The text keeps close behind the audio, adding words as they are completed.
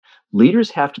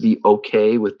leaders have to be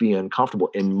okay with being uncomfortable,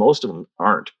 and most of them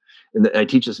aren't. And I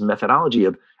teach this methodology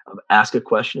of ask a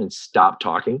question and stop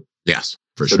talking Yes,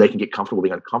 for so sure. they can get comfortable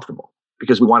being uncomfortable.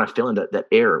 Because we want to fill in that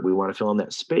air. We want to fill in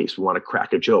that space. We want to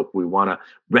crack a joke. We want to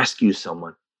rescue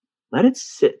someone. Let it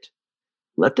sit.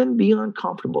 Let them be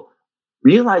uncomfortable.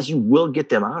 Realize you will get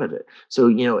them out of it.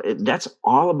 So, that's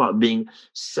all about being.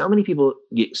 So many people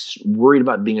get worried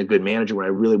about being a good manager when I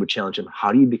really would challenge them.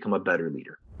 How do you become a better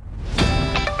leader?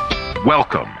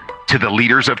 Welcome to the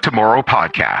Leaders of Tomorrow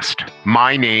podcast.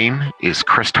 My name is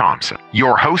Chris Thompson,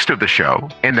 your host of the show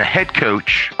and the head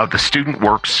coach of the Student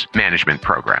Works Management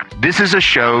Program. This is a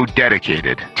show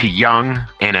dedicated to young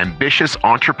and ambitious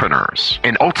entrepreneurs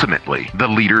and ultimately the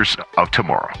leaders of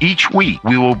tomorrow. Each week,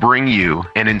 we will bring you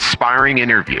an inspiring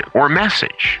interview or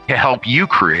message to help you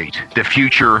create the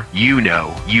future you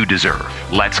know you deserve.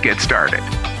 Let's get started.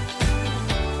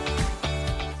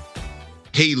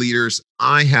 Hey, leaders,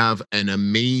 I have an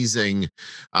amazing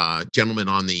gentleman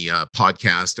on the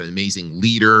podcast, an amazing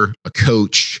leader, a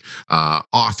coach,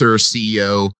 author,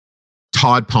 CEO,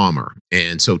 Todd Palmer.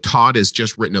 And so Todd has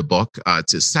just written a book.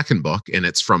 It's his second book, and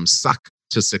it's From Suck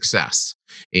to Success.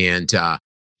 And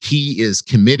he is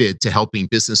committed to helping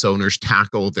business owners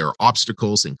tackle their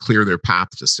obstacles and clear their path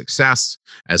to success.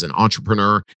 As an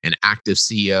entrepreneur and active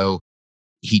CEO,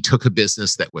 he took a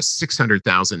business that was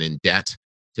 $600,000 in debt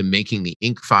to making the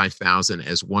Inc. 5000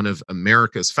 as one of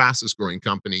America's fastest growing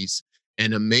companies,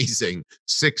 an amazing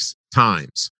 6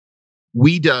 times.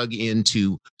 We dug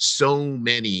into so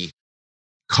many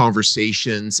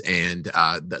conversations, and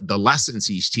the lessons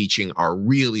he's teaching are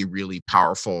really, really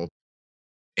powerful.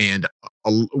 And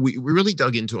we really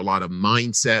dug into a lot of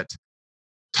mindset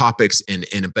topics and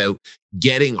about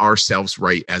getting ourselves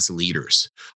right as leaders.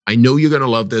 I know you're going to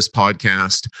love this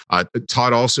podcast.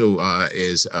 Todd also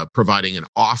is providing an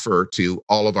offer to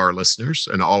all of our listeners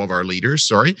and all of our leaders.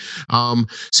 And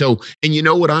you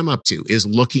know what I'm up to is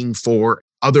looking for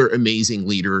other amazing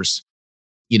leaders.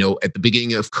 At the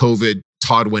beginning of COVID,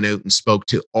 Todd went out and spoke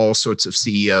to all sorts of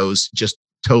CEOs, just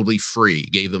totally free,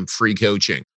 gave them free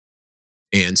coaching.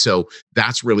 And so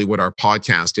that's really what our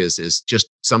podcast is just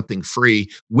something free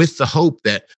with the hope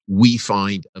that we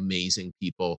find amazing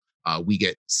people. We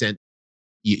get sent,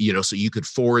 so you could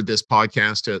forward this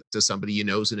podcast to somebody you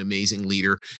know is an amazing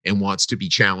leader and wants to be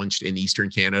challenged in Eastern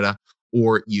Canada,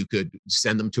 or you could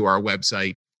send them to our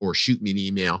website or shoot me an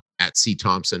email at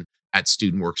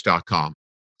cthompson@studentworks.com.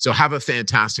 So have a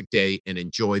fantastic day and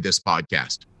enjoy this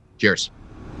podcast. Cheers.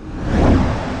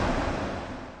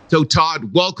 So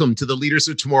Todd, welcome to the Leaders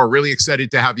of Tomorrow. Really excited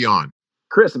to have you on.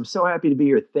 Chris, I'm so happy to be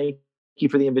here. Thank you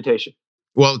for the invitation.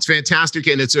 Well, it's fantastic.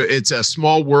 And it's a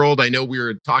small world. I know we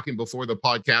were talking before the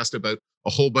podcast about a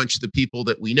whole bunch of the people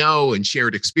that we know and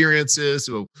shared experiences,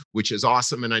 which is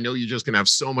awesome. And I know you're just going to have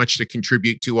so much to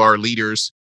contribute to our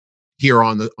leaders here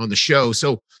on the show.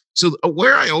 So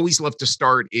where I always love to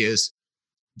start is,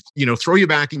 throw you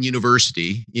back in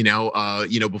university,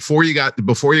 before you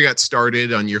got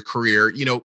started on your career,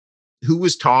 who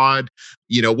was Todd?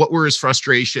 What were his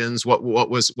frustrations? What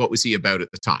was he about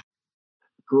at the time?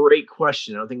 Great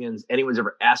question. I don't think anyone's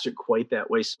ever asked it quite that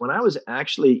way. So when I was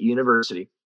actually at university,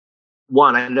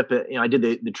 I ended up I did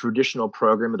the traditional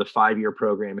program of the 5-year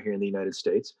program here in the United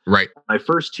States. Right. My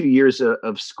first 2 years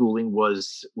of schooling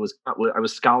was I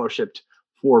was scholarshiped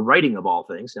for writing, of all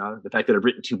things. Now, the fact that I've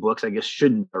written 2 books, I guess,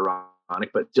 shouldn't be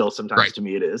ironic, but still sometimes to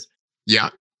me it is. Yeah.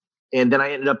 And then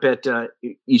I ended up at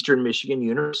Eastern Michigan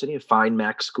University, a fine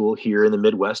Mac school here in the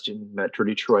Midwest in Metro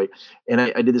Detroit. And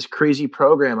I did this crazy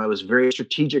program. I was very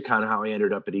strategic on how I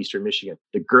ended up at Eastern Michigan.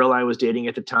 The girl I was dating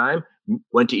at the time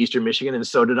went to Eastern Michigan, and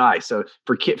so did I. So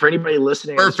for anybody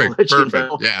listening, perfect.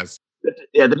 Yes.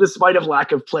 Yeah, despite of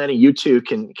lack of planning, you too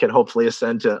can hopefully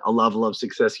ascend to a level of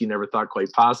success you never thought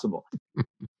quite possible.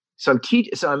 So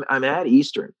I'm at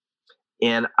Eastern,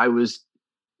 and I was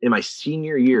in my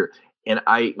senior year. And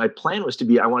my plan was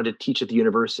I wanted to teach at the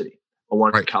university. I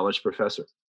wanted a college professor.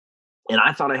 And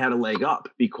I thought I had a leg up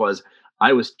because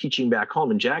I was teaching back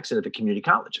home in Jackson at the community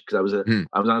college because I was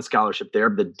on a scholarship there.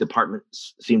 The department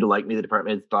seemed to like me. The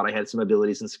department thought I had some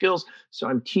abilities and skills. So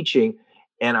I'm teaching,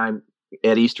 and I'm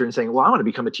at Eastern saying, well, I want to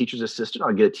become a teacher's assistant.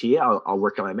 I'll get a TA. I'll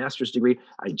work on my master's degree.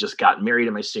 I just got married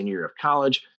in my senior year of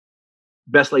college.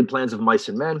 Best laid plans of mice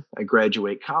and men. I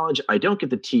graduate college. I don't get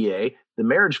the TA. The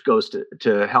marriage goes to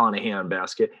hell in a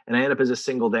handbasket, and I end up as a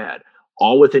single dad,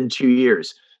 all within 2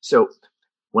 years. So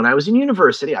when I was in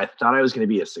university, I thought I was going to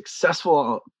be a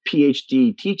successful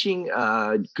PhD teaching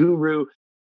guru,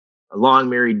 a long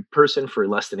married person for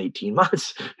less than 18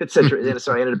 months, et cetera. And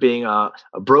so I ended up being a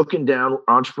broken down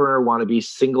entrepreneur, wannabe,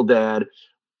 single dad,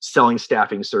 selling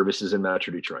staffing services in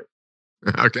Metro Detroit.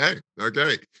 Okay.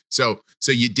 Okay. So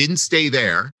you didn't stay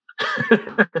there.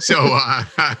 So,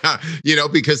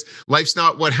 because life's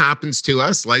not what happens to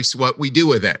us. Life's what we do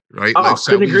with it, right? Oh, Life's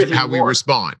couldn't agree with how you we more.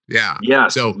 respond. Yeah.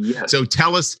 Yes. So, Yes. so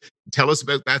tell us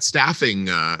about that staffing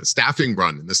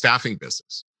run in the staffing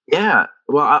business. Yeah.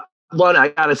 Well, I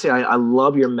gotta say, I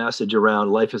love your message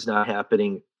around life is not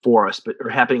happening for us, or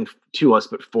happening to us,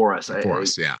 but for us. For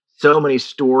us. Yeah. So many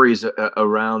stories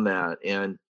around that.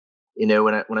 And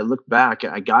when I look back,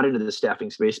 I got into the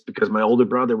staffing space because my older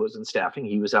brother was in staffing.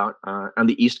 He was out on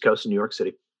the East Coast in New York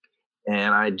City,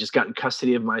 and I had just gotten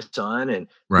custody of my son and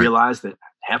Right. realized that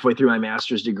halfway through my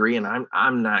master's degree, and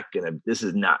I'm not gonna. This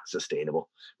is not sustainable.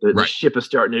 The Right. ship is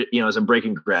starting to, as I'm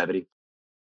breaking gravity.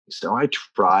 So I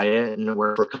try it and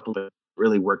work for a couple of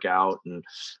really work out and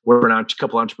work around a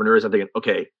couple of entrepreneurs. I'm thinking,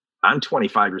 okay, I'm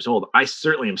 25 years old. I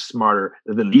certainly am smarter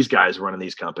than these guys running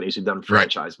these companies who've done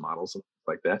franchise models and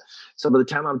like that. So by the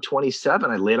time I'm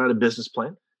 27, I laid out a business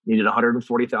plan, needed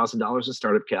 $140,000 in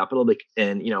startup capital.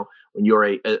 And when you're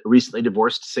a recently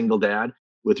divorced single dad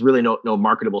with really no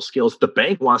marketable skills, the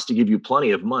bank wants to give you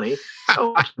plenty of money.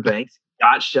 So the banks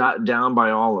got shot down by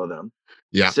all of them.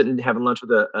 Yeah. Sitting having lunch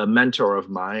with a mentor of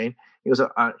mine. He goes,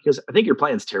 I think your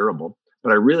plan's terrible,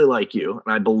 but I really like you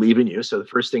and I believe in you. So the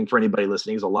first thing for anybody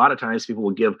listening is a lot of times people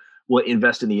will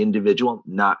invest in the individual,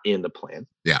 not in the plan.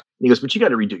 Yeah. And he goes, but you got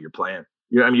to redo your plan.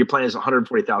 Your plan is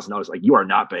 $140,000. Like, you are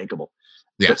not bankable.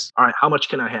 Yes. All right. How much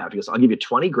can I have? He goes, I'll give you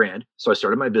 20 grand. So I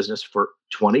started my business for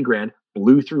 20 grand,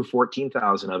 blew through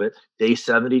 14,000 of it. Day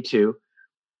 72,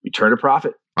 we turned a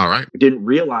profit. All right. I didn't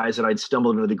realize that I'd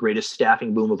stumbled into the greatest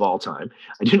staffing boom of all time.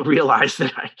 I didn't realize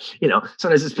that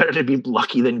sometimes it's better to be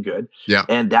lucky than good. Yeah.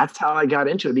 And that's how I got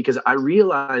into it, because I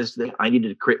realized that I needed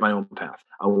to create my own path.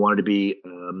 I wanted to be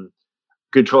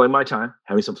controlling my time,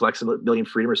 having some flexibility and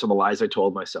freedom, or some of the lies I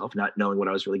told myself, not knowing what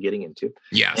I was really getting into.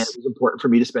 Yes. And it was important for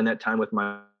me to spend that time with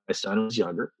my son who was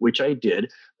younger, which I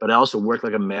did, but I also worked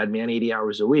like a madman 80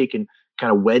 hours a week and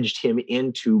kind of wedged him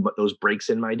into those breaks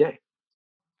in my day.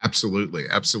 Absolutely.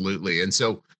 Absolutely. And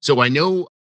so I know,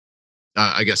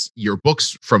 I guess your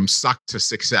book's From Suck to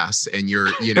Success, and you're,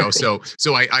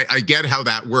 so I get how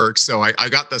that works. So I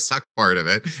got the suck part of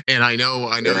it. And I know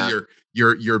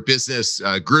Yeah. your business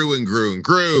grew and grew and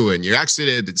grew, and you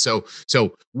exited. And so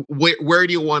where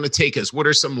do you want to take us? What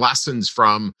are some lessons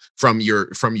from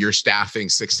your staffing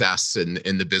success and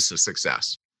the business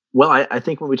success? Well, I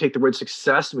think when we take the word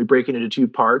success and we break it into two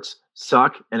parts,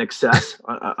 suck and excess,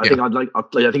 I think I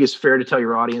think it's fair to tell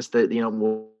your audience that,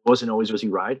 wasn't always was he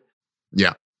ride.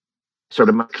 Yeah.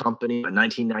 Started my company in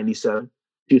 1997,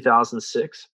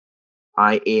 2006.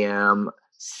 I am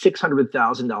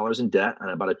 $600,000 in debt and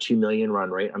about a 2 million run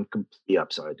rate. I'm completely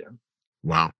upside down.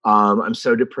 Wow. I'm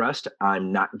so depressed.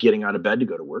 I'm not getting out of bed to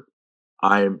go to work.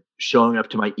 I'm showing up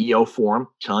to my EO forum,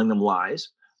 telling them lies.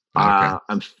 Okay.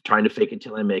 I'm trying to fake it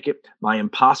till I make it. My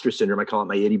imposter syndrome, I call it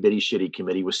my itty bitty shitty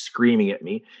committee, was screaming at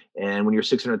me. And when you're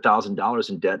 $600,000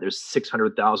 in debt, there's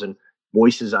 600,000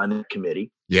 voices on that committee.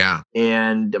 Yeah.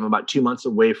 And I'm about 2 months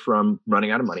away from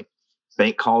running out of money.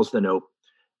 Bank calls the note.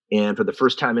 And for the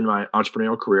first time in my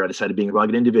entrepreneurial career, I decided being a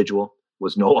rugged individual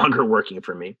was no longer working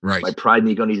for me. Right. My pride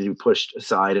and ego needed to be pushed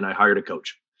aside, and I hired a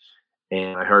coach.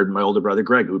 And I heard my older brother,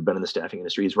 Greg, who'd been in the staffing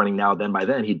industry. He's running now. By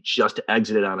then, he just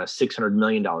exited on a $600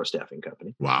 million staffing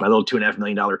company. Wow. My little $2.5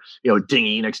 million,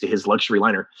 dinghy next to his luxury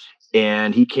liner.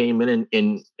 And he came in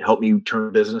and helped me turn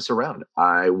the business around.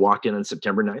 I walked in on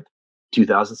September 9th,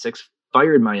 2006,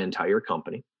 fired my entire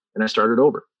company, and I started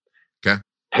over.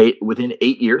 Okay. Within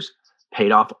 8 years,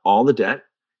 paid off all the debt,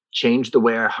 changed the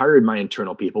way I hired my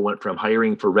internal people, went from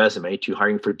hiring for resume to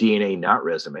hiring for DNA, not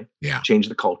resume. Yeah. Changed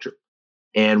the culture.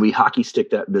 And we hockey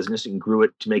sticked that business and grew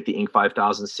it to make the Inc.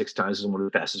 5000 6 times as one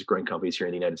of the fastest growing companies here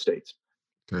in the United States.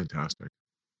 Fantastic.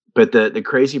 But the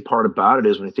crazy part about it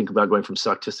is when you think about going from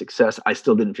suck to success, I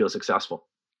still didn't feel successful.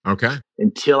 Okay.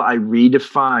 Until I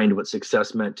redefined what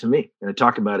success meant to me. And I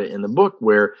talk about it in the book,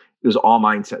 where it was all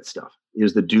mindset stuff. It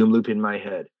was the doom loop in my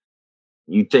head.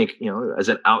 You'd think, as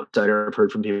an outsider, I've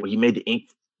heard from people, you made the Inc.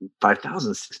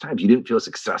 5000 6 times. You didn't feel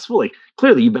successful. Like,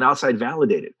 clearly you've been outside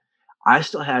validated. I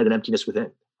still had an emptiness within.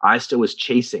 I still was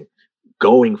chasing,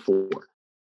 going for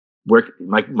work.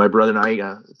 My brother and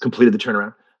I completed the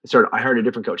turnaround. I hired a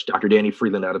different coach, Dr. Danny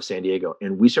Freeland out of San Diego,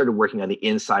 and we started working on the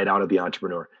inside out of the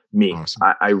entrepreneur. Me, Awesome.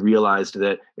 I realized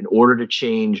that in order to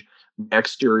change the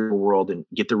exterior world and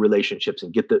get the relationships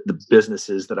and get the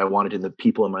businesses that I wanted and the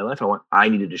people in my life I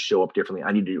needed to show up differently.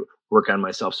 I needed to work on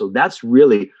myself. So that's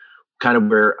really kind of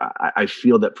where I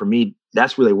feel that for me,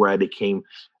 that's really where I became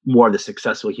more of the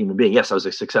successful human being. Yes, I was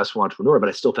a successful entrepreneur, but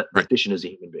I still felt efficient as a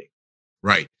human being.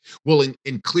 Right. Well,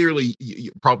 and clearly,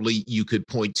 probably you could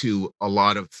point to a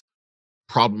lot of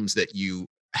problems that you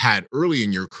had early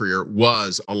in your career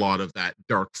was a lot of that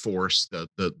dark force, the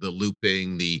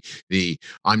looping, the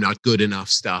I'm not good enough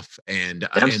stuff, and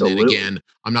then Absolutely. again,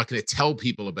 I'm not going to tell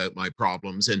people about my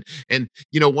problems, and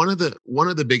you know, one of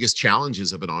the biggest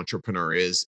challenges of an entrepreneur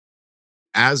is,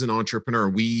 as an entrepreneur,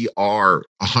 we are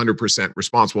 100%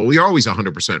 responsible. We are always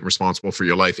 100% responsible for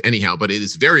your life anyhow, but it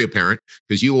is very apparent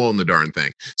because you own the darn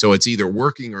thing. So it's either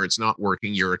working or it's not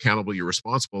working. You're accountable, you're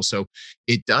responsible. So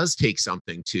it does take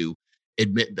something to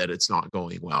admit that it's not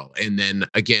going well. And then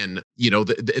again, you know,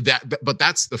 but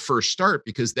that's the first start,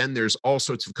 because then there's all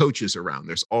sorts of coaches around.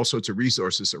 There's all sorts of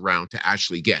resources around to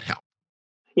actually get help.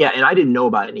 Yeah, and I didn't know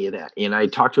about any of that. And I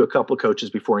talked to a couple of coaches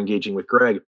before engaging with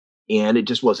Greg, and it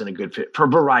just wasn't a good fit for a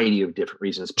variety of different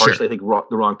reasons. Sure. Partially, I think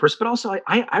the wrong person, but also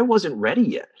I wasn't ready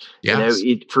yet. Yes.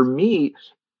 For me,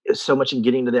 so much in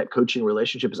getting to that coaching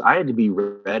relationship is I had to be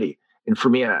ready. And for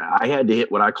me, I had to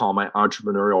hit what I call my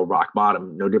entrepreneurial rock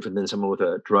bottom, no different than someone with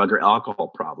a drug or alcohol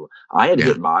problem. I had to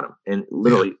Yeah. hit bottom, and Yeah.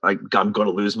 literally, like, I'm going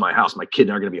to lose my house. My kid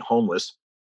and I are going to be homeless.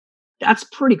 That's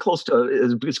pretty close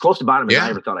to as close to bottom as I Yeah.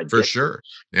 ever thought I'd For get to. sure.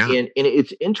 Yeah. And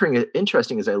it's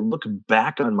interesting as I look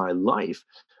back on my life,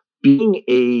 being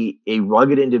a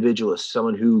rugged individualist,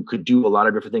 someone who could do a lot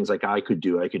of different things like I could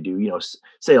do. I could do,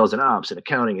 sales and ops and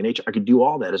accounting and HR. I could do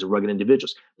all that as a rugged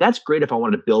individualist. That's great if I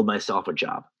wanted to build myself a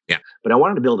job. Yeah. But I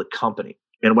wanted to build a company.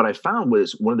 And what I found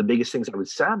was one of the biggest things I would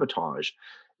sabotage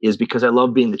is because I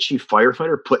love being the chief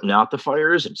firefighter, putting out the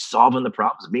fires and solving the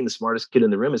problems, being the smartest kid in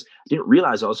the room, is I didn't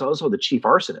realize I was also the chief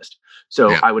arsonist.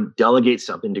 So Yeah. I would delegate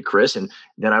something to Chris, and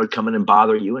then I would come in and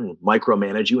bother you and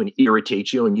micromanage you and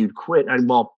irritate you, and you'd quit. And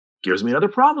gives me another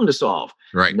problem to solve.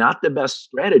 Right. Not the best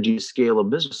strategy to scale a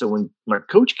business. So when my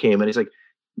coach came in, he's like,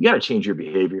 you got to change your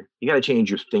behavior. You got to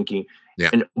change your thinking. Yeah.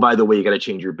 And by the way, you got to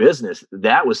change your business.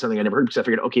 That was something I never heard, because I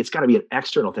figured, okay, it's got to be an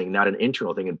external thing, not an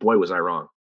internal thing. And boy, was I wrong.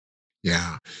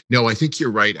 Yeah. No, I think you're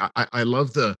right. I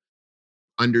love the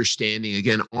understanding.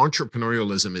 Again,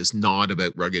 entrepreneurialism is not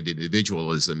about rugged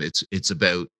individualism. It's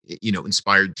about,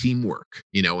 inspired teamwork,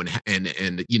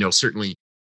 and certainly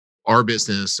our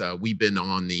business, we've been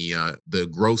on the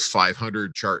growth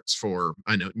 500 charts for,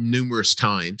 I know, numerous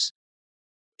times,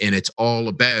 and it's all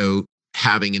about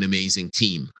having an amazing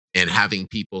team and having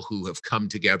people who have come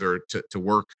together to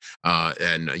work.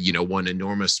 And one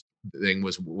enormous thing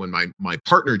was when my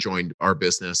partner joined our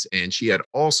business, and she had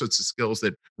all sorts of skills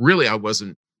that really I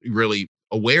wasn't really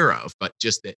aware of, but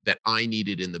just that I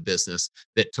needed in the business,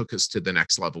 that took us to the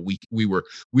next level. We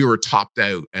were topped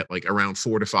out at like around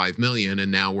 4 to 5 million,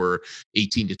 and now we're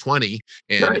 18 to 20,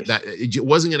 and Nice. that it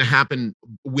wasn't going to happen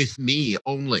with me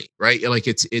only, right? Like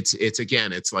it's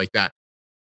again, it's like that.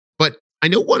 But I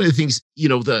know one of the things,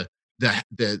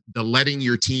 the letting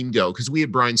your team go, because we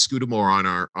had Brian Scudamore on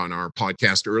our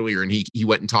podcast earlier, and he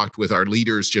went and talked with our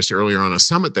leaders just earlier on a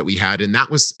summit that we had, and that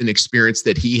was an experience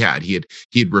that he had. He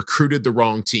had recruited the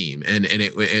wrong team, and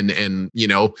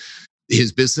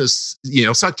his business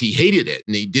sucked. He hated it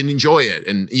and he didn't enjoy it,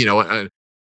 and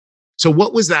so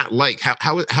what was that like?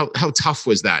 How tough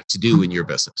was that to do in your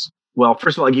business? Well,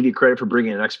 first of all, I give you credit for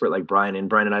bringing an expert like Brian. And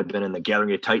Brian and I have been in the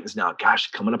Gathering of Titans now,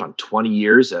 gosh, coming up on 20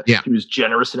 years. Yeah. He was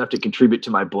generous enough to contribute to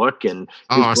my book. And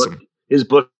Awesome. His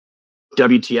book,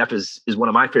 WTF, is one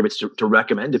of my favorites to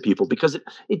recommend to people, because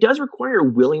it does require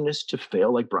willingness to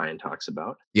fail, like Brian talks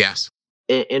about. Yes.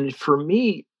 And for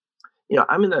me,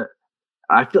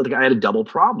 I feel like I had a double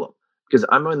problem, because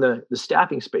I'm in the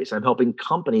staffing space. I'm helping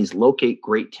companies locate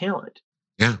great talent.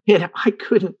 Yeah. And I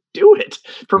couldn't do it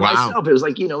for Wow. myself. It was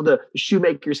like, the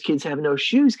shoemaker's kids have no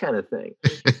shoes kind of thing.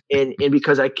 and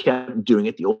because I kept doing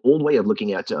it the old way of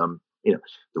looking at, the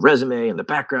resume and the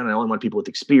background, and I only want people with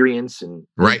experience.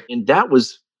 Right. And that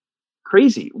was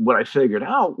crazy. What I figured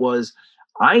out was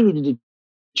I needed to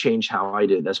change how I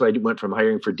did. That's why I went from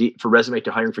hiring for resume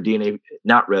to hiring for DNA,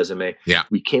 not resume. Yeah.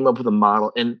 We came up with a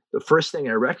model. And the first thing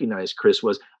I recognized, Chris,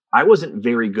 was I wasn't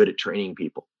very good at training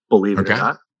people, believe it or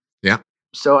not. Yeah.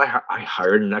 So I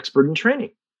hired an expert in training.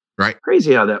 Right.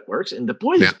 Crazy how that works. And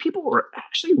these people were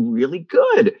actually really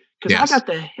good, because Yes. I got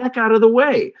the heck out of the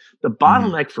way. The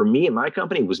bottleneck for me and my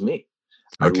company was me.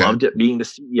 Okay. I loved it being the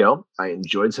CEO. I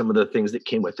enjoyed some of the things that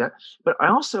came with that. But I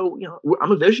also,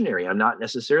 I'm a visionary. I'm not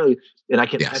necessarily, and I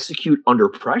can Yes. execute under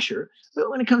pressure. But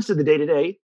when it comes to the day to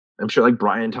day, I'm sure, like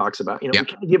Brian talks about, we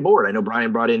kind of get bored. I know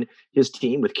Brian brought in his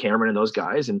team with Cameron and those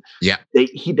guys, and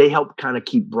they help kind of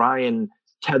keep Brian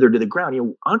tethered to the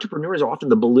ground. Entrepreneurs are often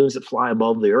the balloons that fly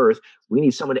above the earth. We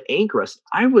need someone to anchor us.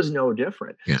 I was no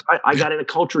different. Yeah. So I got in a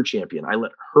culture champion. I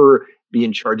let her be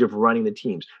in charge of running the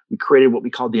teams. We created what we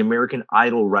called the American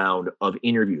Idol round of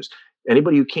interviews.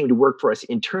 Anybody who came to work for us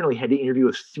internally had to interview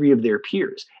with 3 of their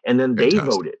peers, and then they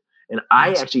Fantastic. voted. And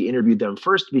I Awesome. actually interviewed them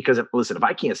first because, listen, if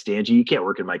I can't stand you, you can't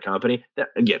work in my company.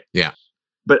 Again, Yeah.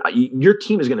 but your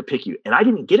team is going to pick you. And I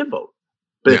didn't get a vote.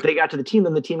 But if they got to the team,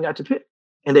 then the team got to pick.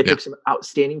 And they picked some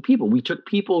outstanding people. We took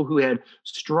people who had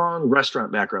strong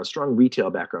restaurant backgrounds, strong retail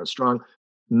backgrounds, strong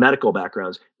medical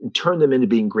backgrounds, and turned them into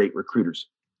being great recruiters.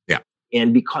 Yeah.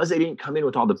 And because they didn't come in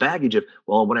with all the baggage of,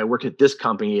 well, when I worked at this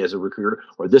company as a recruiter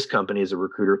or this company as a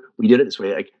recruiter, we did it this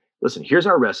way. Like, listen, here's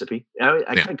our recipe. I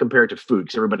kind of compare it to food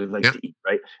because everybody likes to eat,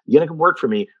 right? You're going to come work for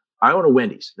me. I own a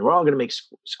Wendy's, and we're all going to make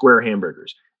square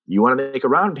hamburgers. You want to make a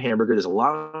round hamburger? There's a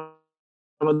lot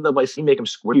of the places make them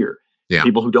square. Yeah.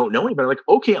 People who don't know anybody are like,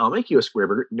 okay, I'll make you a square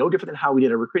burger. No different than how we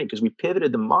did our recruiting, because we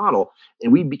pivoted the model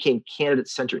and we became candidate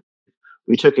centered.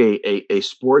 We took a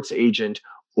sports agent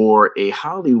or a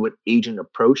Hollywood agent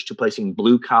approach to placing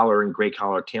blue collar and gray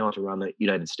collar talent around the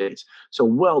United States. So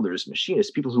welders,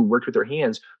 machinists, people who worked with their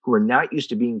hands, who are not used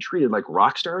to being treated like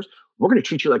rock stars. We're going to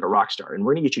treat you like a rock star, and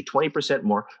we're going to get you 20%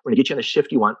 more. We're going to get you on the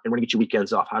shift you want, and we're going to get you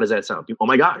weekends off. How does that sound? People, oh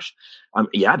my gosh.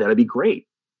 Yeah, that'd be great.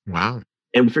 Wow.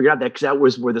 And we figured out that because that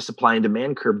was where the supply and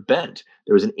demand curve bent.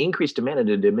 There was an increased demand and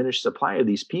a diminished supply of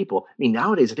these people. I mean,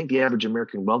 nowadays, I think the average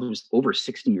American welder is over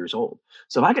 60 years old.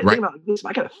 So if I got think about this, if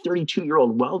I got a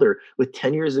 32-year-old welder with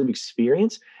 10 years of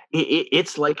experience,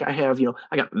 it's like I have,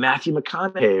 I got Matthew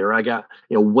McConaughey, or I got,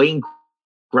 Wayne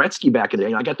Gretzky back in the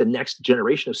day. I got the next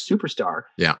generation of superstar.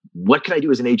 Yeah. What can I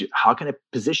do as an agent? How can I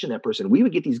position that person? We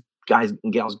would get these guys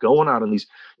and gals going out on these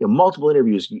multiple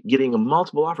interviews, getting them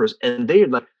multiple offers, and they're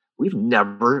like, we've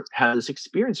never had this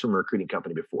experience from a recruiting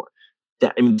company before.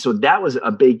 So that was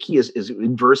a big key, is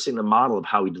inversing the model of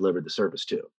how we delivered the service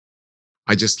too.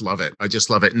 I just love it.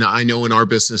 And I know in our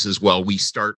business as well, we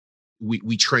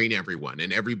train everyone,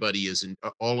 and everybody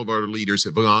all of our leaders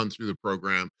have gone through the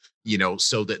program,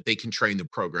 so that they can train the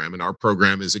program. And our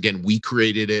program is, again, we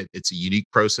created it. It's a unique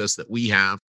process that we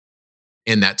have.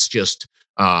 And that's just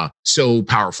so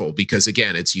powerful, because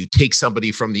again, it's, you take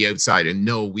somebody from the outside and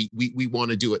no, we want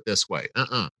to do it this way.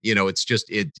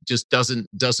 It just doesn't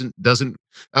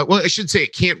well, I should say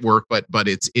it can't work, but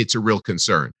it's a real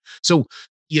concern. So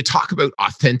you talk about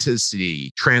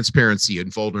authenticity, transparency,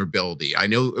 and vulnerability. I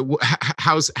know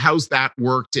how's that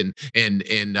worked in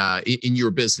your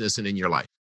business and in your life?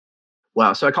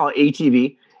 Wow. So I call it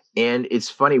ATV. And it's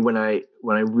funny, when I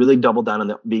really doubled down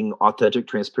on being authentic,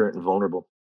 transparent, and vulnerable,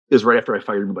 it was right after I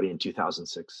fired everybody in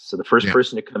 2006. So the first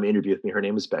person to come interview with me, her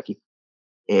name was Becky.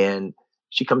 And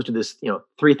she comes to this,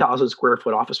 3,000 square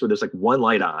foot office where there's like one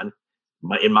light on.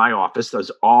 In my office, there's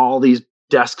all these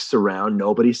desks around,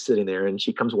 nobody's sitting there. And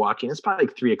she comes walking. It's probably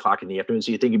like 3:00 in the afternoon.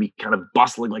 So you think it'd be kind of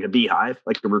bustling like a beehive,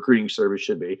 like a recruiting service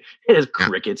should be. It has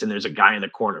crickets and there's a guy in the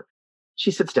corner.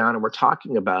 She sits down and we're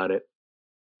talking about it.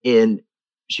 And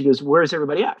she goes, where's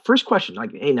everybody at? First question,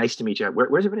 like, hey, nice to meet you.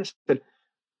 Where's everybody? I said,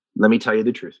 let me tell you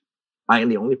the truth. I am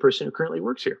the only person who currently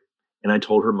works here. And I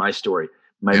told her my story.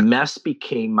 My mess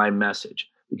became my message.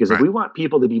 Because if we want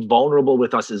people to be vulnerable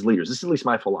with us as leaders, this is at least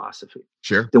my philosophy.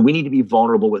 Sure. Then we need to be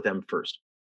vulnerable with them first.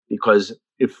 Because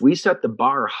if we set the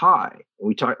bar high,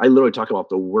 and I literally talk about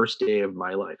the worst day of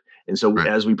my life. And so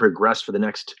as we progress for the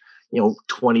next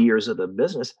 20 years of the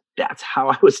business, that's how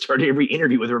I would start every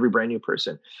interview with every brand new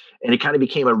person. And it kind of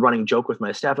became a running joke with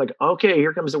my staff, like, okay,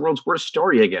 here comes the world's worst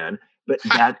story again. But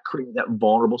that created that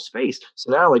vulnerable space.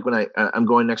 So now, like, when I'm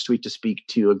going next week to speak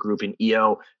to a group in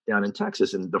EO down in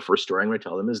Texas, and the first story I'm going to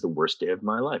tell them is the worst day of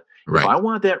my life. If I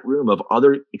want that room of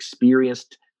other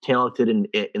experienced, talented,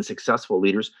 and successful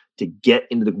leaders to get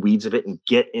into the weeds of it and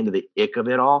get into the ick of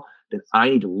it all, then I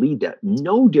need to lead that.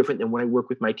 No different than when I work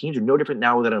with my teams, or no different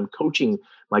now that I'm coaching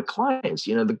my clients.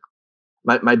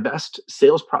 My best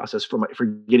sales process for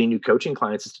getting new coaching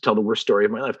clients is to tell the worst story of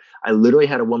my life. I literally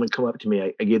had a woman come up to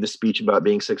me. I gave the speech about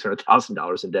being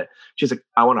 $600,000 in debt. She's like,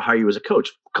 I want to hire you as a coach.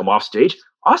 Come off stage.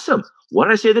 Awesome. What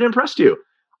did I say that impressed you?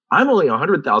 I'm only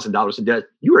 $100,000 in debt.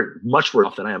 You are much worse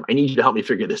off than I am. I need you to help me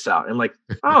figure this out. And I'm like,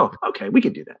 oh, okay, we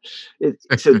can do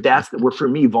that. So that's where, for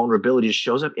me, vulnerability just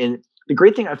shows up. And the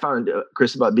great thing I found,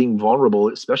 Chris, about being vulnerable,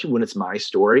 especially when it's my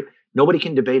story, nobody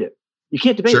can debate it. You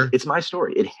can't debate it. It's my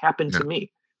story. It happened to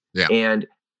me. Yeah. And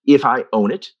if I own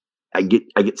it, I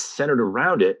get centered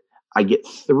around it, I get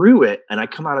through it, and I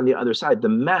come out on the other side. The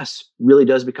mess really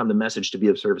does become the message to be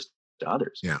of service to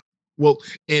others. Yeah. Well,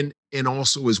 and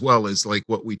also, as well as like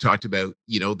what we talked about,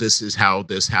 this is how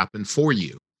this happened for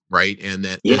you, right? And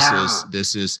that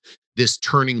this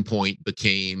turning point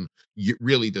became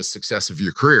really the success of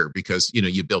your career, because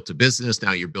you built a business.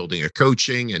 Now you're building a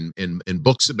coaching and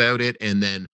books about it, and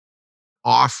then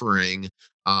offering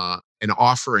an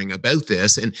offering about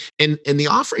this, and the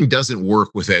offering doesn't work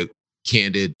without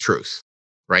candid truth,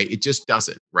 right? It just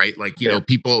doesn't, right? Like,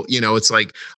 people, it's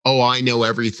like, oh, I know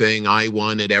everything, I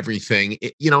wanted everything.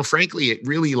 Frankly, it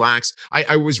really lacks.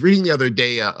 I was reading the other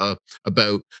day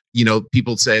about,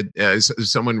 people said,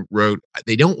 someone wrote,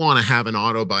 they don't want to have an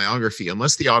autobiography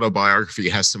unless the autobiography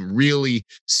has some really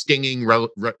stinging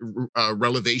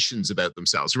revelations about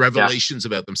themselves.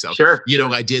 Sure.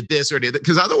 I did this or did that,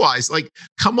 because otherwise, like,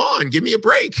 come on, give me a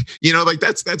break. Like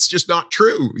that's just not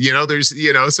true. There's,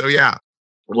 so yeah.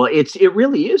 Well, it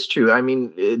really is true. I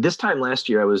mean, this time last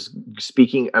year, I was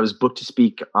booked to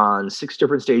speak on 6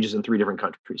 different stages in 3 different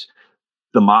countries.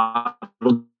 The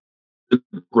model to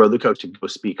grow the coach to go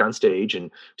speak on stage and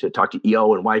to talk to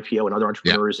EO and YPO and other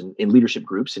entrepreneurs and in leadership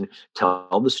groups and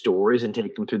tell the stories and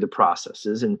take them through the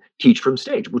processes and teach from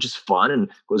stage, which is fun and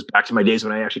goes back to my days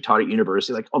when I actually taught at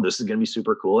university. Like, oh, this is going to be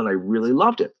super cool. And I really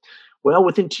loved it. Well,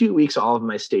 within 2 weeks, all of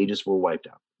my stages were wiped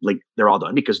out. Like, they're all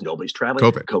done because nobody's traveling.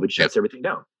 COVID shuts everything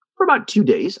down. For about 2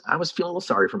 days, I was feeling a little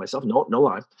sorry for myself. No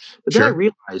lie. But then I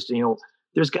realized,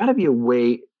 there's got to be a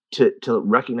way to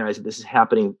recognize that this is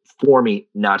happening for me,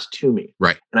 not to me.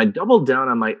 Right. And I doubled down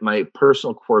on my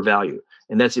personal core value,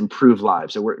 and that's improve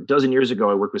lives. A dozen years ago,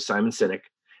 I worked with Simon Sinek,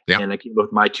 and I came up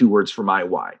with my 2 words for my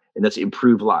why, and that's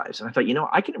improve lives. And I thought,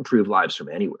 I can improve lives from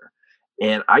anywhere.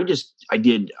 And I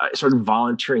started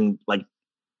volunteering like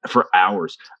for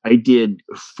hours. I did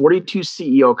 42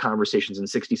 CEO conversations in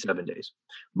 67 days,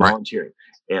 volunteering.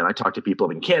 Right. And I talked to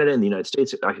people in Canada, in the United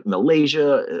States,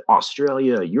 Malaysia,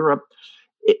 Australia, Europe.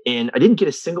 And I didn't get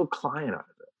a single client out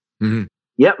of it. Mm-hmm.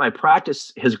 Yet my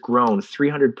practice has grown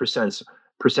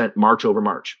 300% March over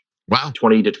March. Wow.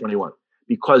 20 to 21.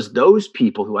 Because those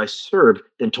people who I served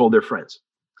then told their friends.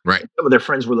 Right. And some of their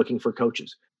friends were looking for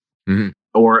coaches. Mm-hmm.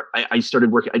 Or I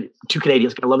started working, 2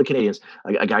 Canadians, I love the Canadians,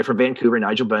 a guy from Vancouver,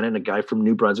 Nigel Bennett, and a guy from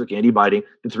New Brunswick, Andy Biding.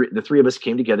 The three of us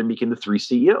came together and became the 3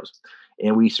 CEOs.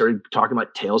 And we started talking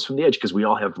about tales from the edge, because we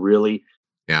all have really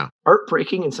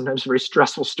heartbreaking and sometimes very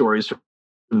stressful stories from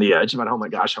the edge about, oh my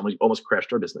gosh, how we almost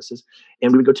crashed our businesses.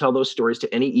 And we would go tell those stories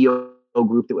to any EO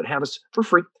group that would have us for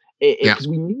free. Because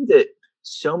we knew that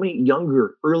so many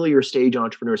younger, earlier stage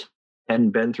entrepreneurs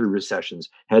hadn't been through recessions,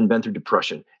 hadn't been through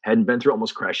depression, hadn't been through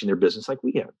almost crashing their business like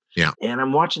we had. Yeah. And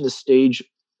I'm watching the screen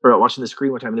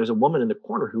one time, and there's a woman in the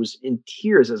corner who was in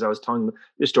tears as I was telling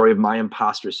the story of my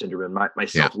imposter syndrome and my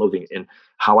self-loathing and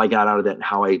how I got out of that and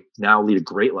how I now lead a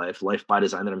great life by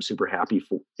design that I'm super happy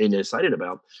for and excited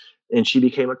about. And she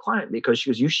became a client because she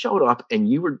goes, you showed up and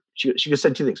she just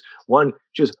said 2 things. One,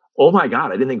 she goes, oh my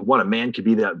God, I didn't think a man could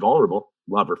be that vulnerable.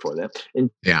 Love her for that. And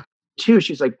 2,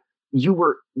 she's like,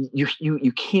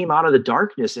 you came out of the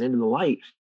darkness and into the light,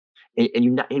 and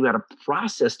you had a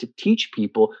process to teach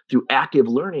people through active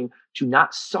learning to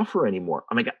not suffer anymore.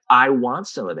 I'm like, I want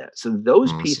some of that. So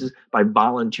those pieces, by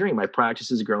volunteering, my practice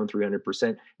has grown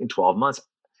 300% in 12 months,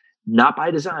 not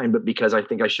by design, but because I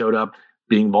think I showed up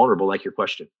being vulnerable, like your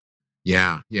question.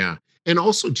 Yeah. And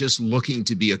also just looking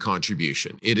to be a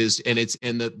contribution. It is, and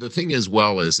the thing as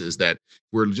well is that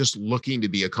we're just looking to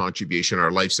be a contribution.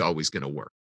 Our life's always going to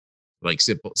work. Like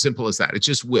simple as that. It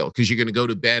just will, because you're going to go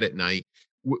to bed at night,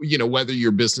 whether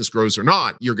your business grows or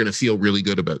not, you're going to feel really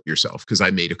good about yourself because I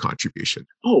made a contribution.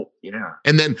 Oh yeah.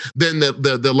 And then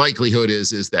the likelihood is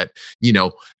that,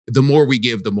 the more we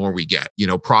give, the more we get.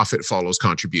 Profit follows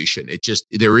contribution.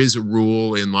 There is a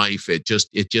rule in life. It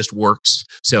just works.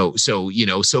 So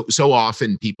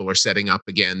often people are setting up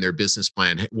again their business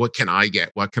plan. What can I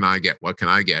get? What can I get? What can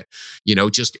I get?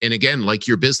 And again, like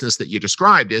your business that you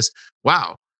described is,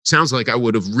 wow, sounds like I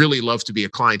would have really loved to be a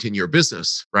client in your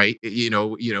business, right?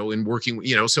 In working,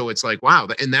 so it's like, wow.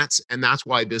 And that's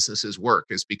why businesses work,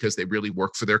 is because they really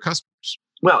work for their customers.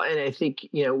 Well, and I think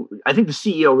the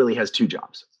CEO really has 2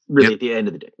 jobs. Really, at the end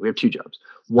of the day, we have 2 jobs.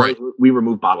 One, we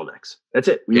remove bottlenecks. That's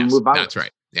it. We remove bottlenecks. That's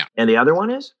right. Yeah. And the other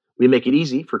one is we make it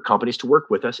easy for companies to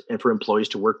work with us and for employees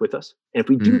to work with us. And if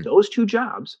we do those 2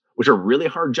 jobs, which are really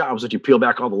hard jobs, if you peel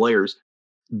back all the layers,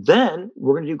 then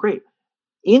we're going to do great.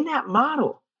 In that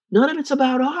model, none of it's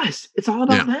about us. It's all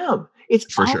about them.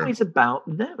 It's always about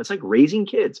them. It's like raising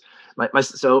kids. My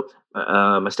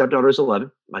stepdaughter is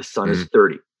 11. My son is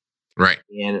 30. Right.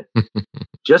 And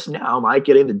just now I'm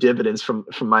getting the dividends from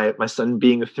my son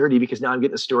being 30, because now I'm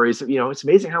getting the stories of, it's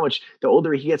amazing how much the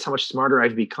older he gets, how much smarter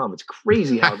I've become. It's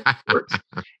crazy how that works.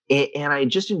 And I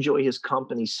just enjoy his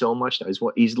company so much now.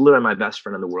 He's literally my best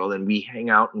friend in the world, and we hang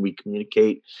out and we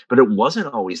communicate, but it wasn't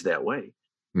always that way.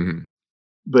 Mm-hmm.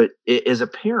 But as a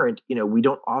parent, we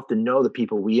don't often know the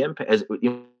people we impact.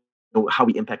 how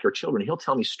we impact our children. He'll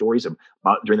tell me stories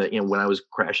about during the, when I was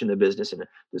crashing the business and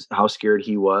how scared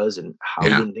he was and how he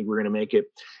didn't think we were going to make it.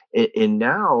 And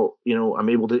now, I'm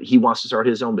able to, he wants to start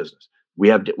his own business. We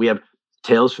have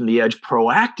Tales from the Edge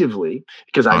proactively,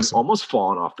 because I've almost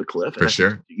fallen off the cliff. For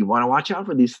sure. You want to watch out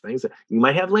for these things. You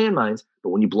might have landmines, but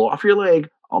when you blow off your leg,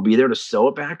 I'll be there to sew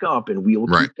it back up and we will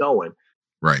keep going.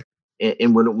 Right.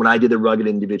 And when I did the Rugged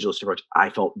Individualist approach, I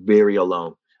felt very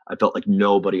alone. I felt like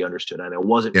nobody understood, and I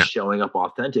wasn't showing up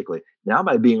authentically. Now,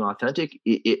 by being authentic,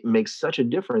 it makes such a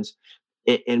difference.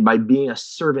 And by being a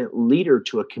servant leader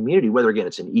to a community, whether again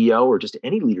it's an EO or just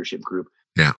any leadership group,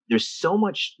 there's so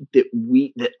much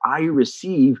that I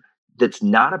receive that's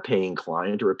not a paying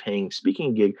client or a paying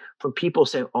speaking gig from people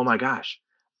saying, "Oh my gosh,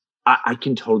 I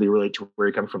can totally relate to where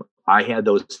you're coming from. I had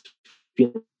those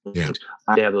feelings.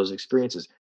 I have those experiences."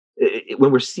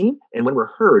 When we're seen and when we're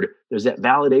heard, there's that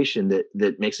validation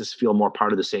that makes us feel more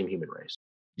part of the same human race.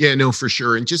 Yeah, no, for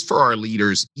sure. And just for our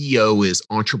leaders, EO is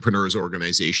Entrepreneurs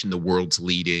Organization, the world's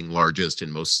leading, largest,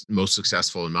 and most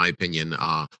successful, in my opinion,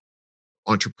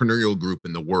 entrepreneurial group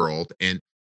in the world. And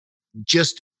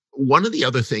just one of the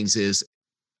other things is,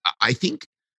 I think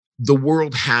the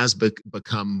world has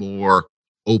become more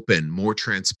open, more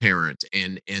transparent,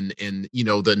 and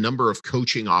the number of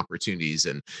coaching opportunities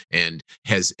and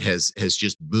has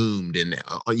just boomed, and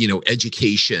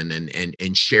education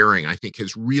and sharing, I think,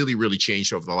 has really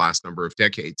changed over the last number of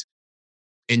decades.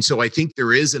 And so I think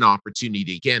there is an opportunity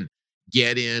to, again,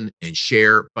 get in and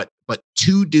share, but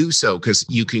to do so, because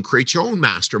you can create your own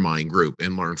mastermind group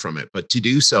and learn from it, but to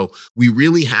do so, we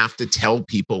really have to tell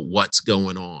people what's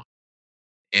going on.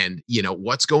 And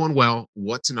what's going well,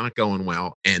 what's not going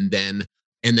well, and then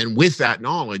with that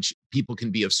knowledge, people can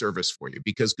be of service for you,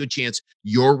 because good chance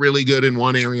you're really good in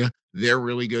one area, they're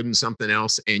really good in something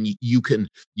else, and you can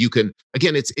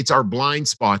again, it's our blind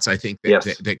spots, I think,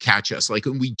 that catch us. Like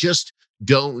when we just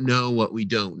don't know what we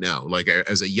don't know. Like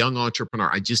as a young entrepreneur,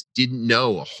 I just didn't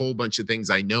know a whole bunch of things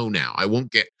I know now. I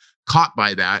won't get caught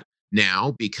by that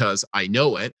now because I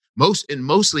know it.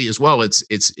 Mostly as well,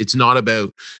 it's not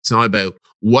about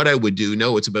what I would do.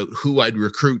 No, it's about who I'd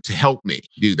recruit to help me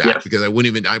do that, because I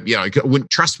wouldn't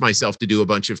trust myself to do a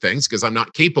bunch of things because I'm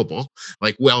not capable,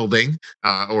 like welding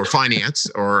or finance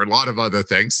or a lot of other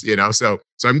things, so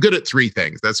I'm good at 3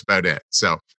 things. That's about it.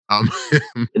 So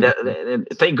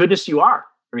thank goodness you are.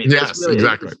 I mean, yes, really,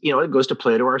 exactly. It goes to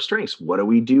play to our strengths. What do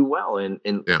we do well? And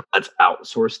let's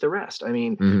outsource the rest. I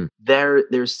mean,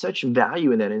 there's such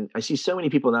value in that. And I see so many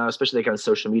people now, especially like on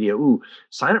social media,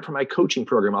 sign up for my coaching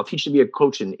program. I'll teach you to be a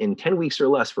coach in 10 weeks or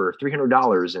less for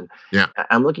 $300. And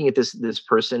I'm looking at this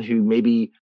person who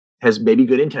has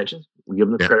good intentions. We give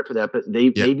them the credit for that, but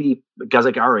they maybe guys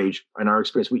like our age and our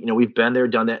experience, we've been there,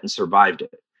 done that, and survived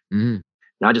it.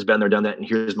 Not just been there, done that, and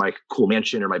here's my cool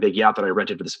mansion or my big yacht that I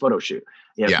rented for this photo shoot.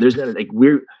 There's none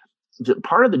of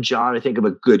part of the job, I think, of a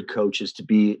good coach is to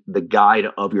be the guide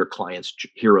of your client's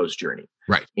hero's journey.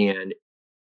 Right. And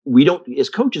as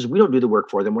coaches, we don't do the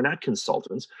work for them. We're not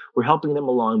consultants. We're helping them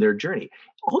along their journey.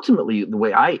 Ultimately, the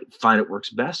way I find it works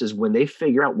best is when they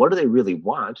figure out what do they really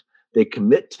want, they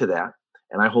commit to that,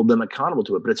 and I hold them accountable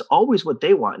to it. But it's always what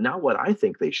they want, not what I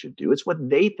think they should do. It's what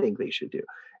they think they should do.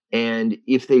 And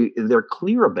if they're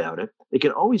clear about it, they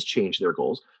can always change their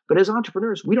goals. But as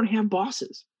entrepreneurs, we don't have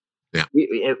bosses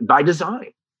by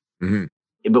design.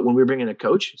 But when we bring in a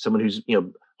coach, someone who's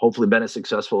hopefully been as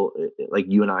successful like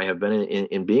you and I have been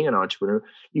in being an entrepreneur,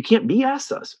 you can't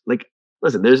BS us. Like,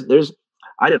 listen,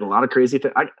 I did a lot of crazy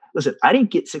things. I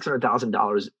didn't get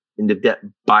 $600,000 into debt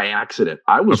by accident.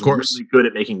 I was really good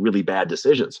at making really bad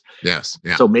decisions. Yes.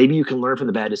 Yeah. So maybe you can learn from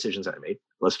the bad decisions I made.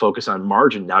 Let's focus on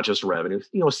margin, not just revenue,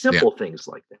 simple things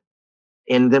like that.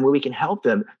 And then when we can help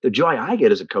them, the joy I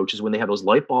get as a coach is when they have those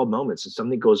light bulb moments and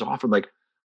something goes off and like,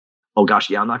 oh gosh,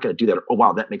 I'm not going to do that. Or, oh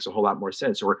wow, that makes a whole lot more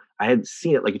sense. Or I hadn't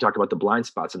seen it, like you talked about the blind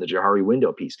spots in the Johari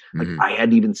window piece. Like I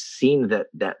hadn't even seen that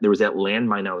there was that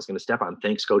landmine I was going to step on.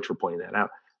 Thanks, coach, for pointing that out.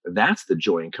 That's the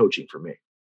joy in coaching for me.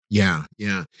 Yeah.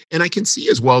 And I can see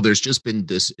as well, there's just been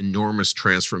this enormous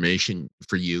transformation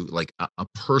for you, like a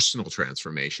personal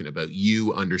transformation about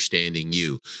you understanding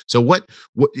you. So what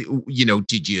were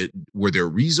there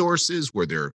resources, were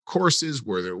there courses,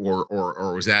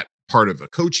 or was that part of a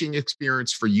coaching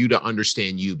experience for you to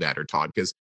understand you better, Todd?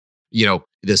 Because,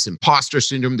 this imposter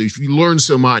syndrome, you learn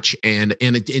so much. And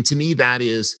to me, that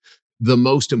is the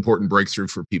most important breakthrough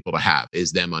for people to have,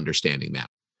 is them understanding that.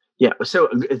 Yeah. So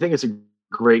I think it's a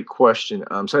great question.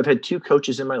 So I've had 2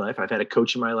 coaches in my life. I've had a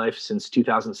coach in my life since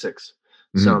 2006.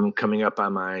 So I'm coming up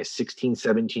on my 16,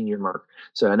 17 year mark.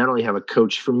 So I not only have a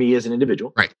coach for me as an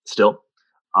individual, right, still,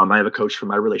 I have a coach for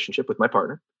my relationship with my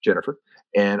partner, Jennifer.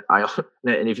 And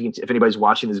if anybody's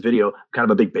watching this video, I'm kind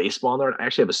of a big baseball nerd. I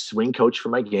actually have a swing coach for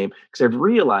my game because I've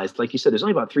realized, like you said, there's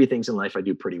only about 3 things in life I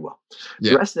do pretty well.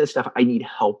 Yeah. The rest of that stuff I need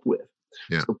help with.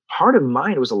 Yeah. So part of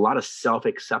mine was a lot of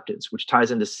self-acceptance, which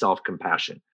ties into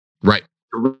self-compassion. Right.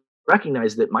 To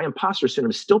recognize that my imposter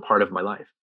syndrome is still part of my life.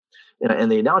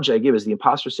 And the analogy I give is the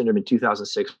imposter syndrome in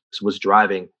 2006 was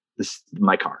driving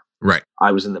my car. Right.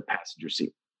 I was in the passenger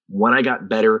seat. When I got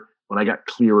better, when I got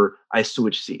clearer, I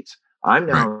switched seats. I'm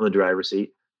now in the driver's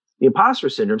seat. The imposter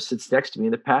syndrome sits next to me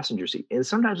in the passenger seat. And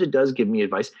sometimes it does give me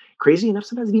advice. Crazy enough,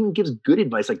 sometimes it even gives good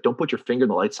advice, like don't put your finger in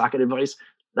the light socket advice.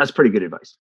 That's pretty good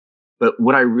advice. But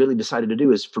what I really decided to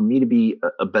do is for me to be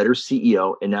a better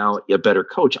CEO and now a better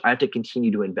coach, I have to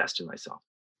continue to invest in myself.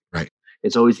 Right.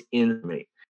 It's always in me.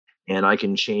 And I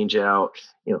can change out,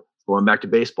 going back to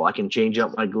baseball, I can change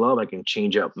out my glove, I can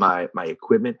change out my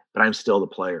equipment, but I'm still the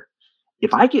player.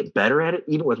 If I get better at it,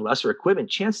 even with lesser equipment,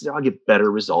 chances are I'll get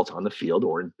better results on the field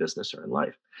or in business or in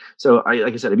life. So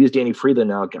like I said, I've used Danny Friedland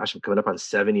now, gosh, I'm coming up on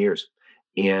 7 years.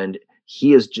 And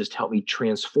he has just helped me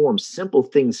transform simple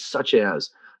things such as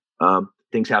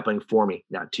things happening for me,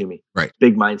 not to me. Right.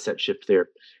 Big mindset shift there.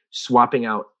 Swapping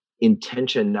out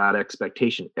intention, not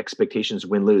expectation. Expectations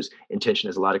win, lose. Intention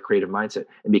has a lot of creative mindset.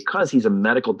 And because he's a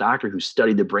medical doctor who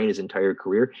studied the brain his entire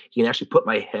career, he can actually put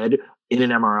my head in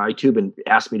an MRI tube and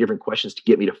ask me different questions to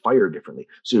get me to fire differently.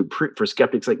 So for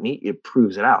skeptics like me, it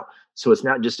proves it out. So it's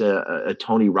not just a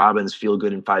Tony Robbins feel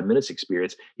good in 5 minutes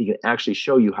experience. He can actually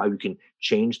show you how you can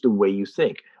change the way you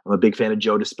think. I'm a big fan of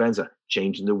Joe Dispenza,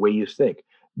 changing the way you think.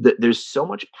 There's so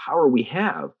much power we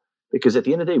have because at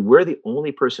the end of the day, we're the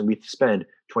only person we spend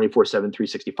 24/7,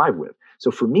 365 with.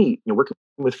 So for me, working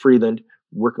with Friedland,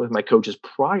 working with my coaches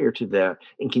prior to that,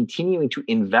 and continuing to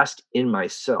invest in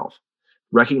myself,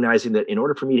 recognizing that in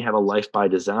order for me to have a life by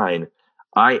design,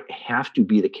 I have to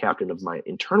be the captain of my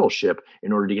internal ship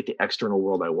in order to get the external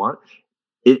world I want.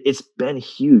 It's been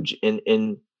huge.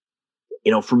 And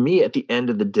for me, at the end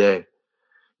of the day,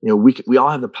 we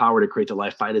all have the power to create the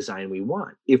life by design we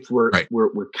want if we're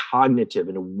cognitive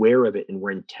and aware of it and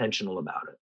we're intentional about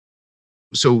it.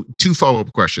 So 2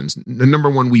 follow-up questions. The number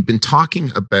one, we've been talking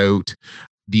about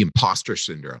the imposter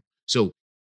syndrome. So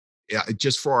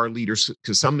just for our leaders,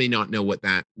 because some may not know what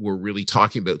that we're really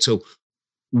talking about. So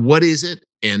what is it?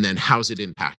 And then how's it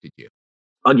impacted you?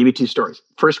 I'll give you 2 stories.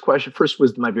 First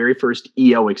was my very first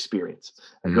EO experience.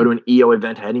 I go to an EO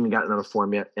event. I hadn't even gotten on a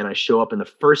form yet. And I show up and the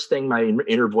first thing my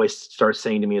inner voice starts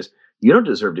saying to me is, you don't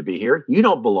deserve to be here. You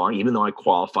don't belong, even though I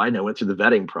qualified and I went through the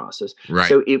vetting process. Right.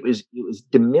 So it was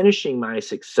diminishing my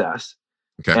success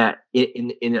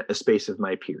in a space of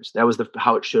my peers. That was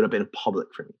how it showed up in public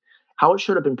for me. How it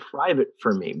showed up in private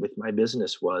for me with my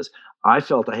business was I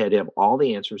felt I had to have all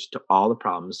the answers to all the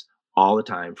problems all the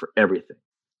time for everything.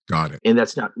 Got it. And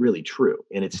that's not really true.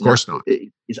 And it's of course not.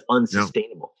 It's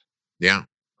unsustainable. No. Yeah.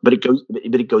 But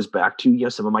it goes back to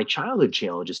some of my childhood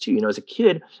challenges too. As a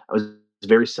kid, I was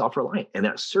very self-reliant, and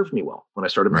that served me well when I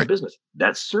started my business.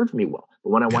 That served me well. But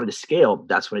when I wanted to scale,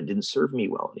 that's when it didn't serve me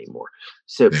well anymore.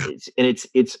 So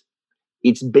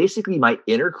it's basically my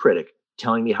inner critic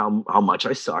telling me how much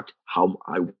I sucked, how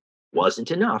I wasn't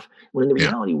enough. When the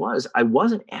reality was I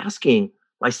wasn't asking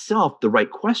myself the right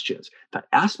questions. If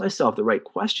I asked myself the right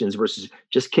questions versus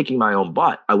just kicking my own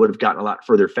butt, I would have gotten a lot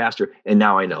further faster. And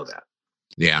now I know that.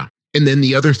 Yeah. And then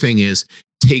the other thing is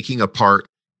taking apart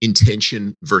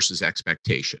intention versus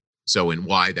expectation. So, and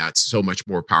why that's so much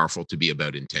more powerful to be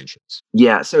about intentions.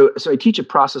 Yeah. So I teach a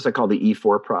process I call the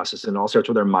E4 process, and it all starts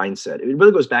with our mindset. It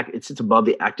really goes back, it sits above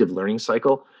the active learning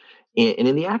cycle. And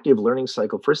in the active learning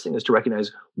cycle, first thing is to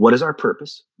recognize, what is our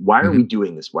purpose? Why are we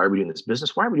doing this? Why are we doing this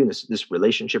business? Why are we doing this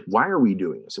relationship? Why are we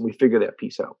doing this? And we figure that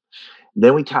piece out.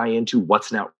 Then we tie into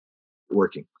what's not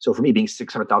working. So for me, being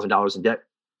 $600,000 in debt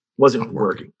wasn't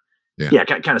working. Yeah,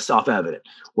 kind of self-evident.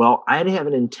 Well, I had to have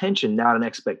an intention, not an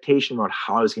expectation around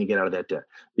how I was going to get out of that debt.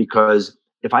 Because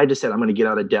if I just said I'm going to get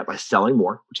out of debt by selling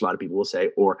more, which a lot of people will say,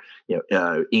 or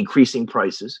increasing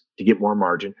prices to get more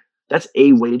margin, that's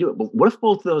a way to do it. But what if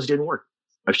both of those didn't work?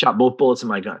 I've shot both bullets in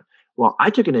my gun. Well, I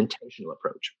took an intentional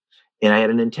approach, and I had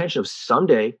an intention of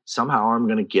someday, somehow, I'm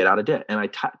going to get out of debt. And I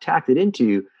tacked it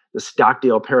into the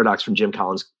Stockdale Paradox from Jim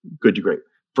Collins, Good to Great.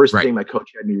 First thing my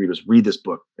coach had me read was, read this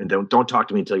book and don't talk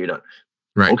to me until you're done.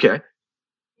 Right. Okay.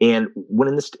 And when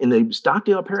in the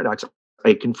Stockdale Paradox,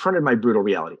 I confronted my brutal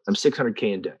reality. I'm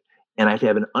 $600K in debt, and I have to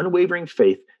have an unwavering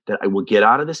faith that I will get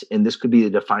out of this, and this could be the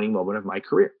defining moment of my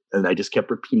career. And I just kept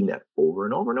repeating that over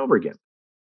and over and over again.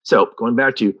 So going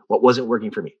back to what wasn't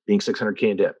working for me, being $600K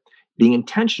in debt, Being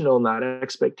intentional, not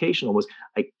expectational, was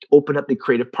I open up the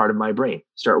creative part of my brain,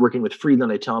 start working with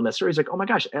Friedland. I tell him that story. He's like, oh my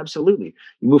gosh, absolutely.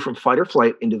 You move from fight or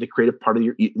flight into the creative part of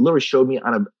you literally showed me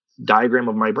on a diagram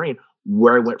of my brain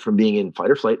where I went from being in fight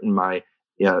or flight in my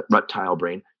reptile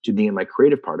brain to being in my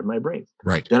creative part of my brain.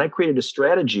 Right. Then I created a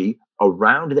strategy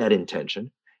around that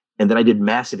intention. And then I did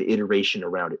massive iteration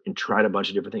around it and tried a bunch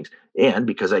of different things. And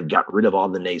because I got rid of all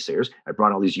the naysayers, I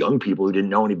brought all these young people who didn't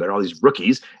know any better, all these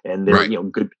rookies, and they're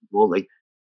good people. Like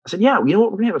I said, yeah, you know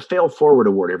what? We're gonna have a fail forward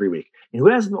award every week. And who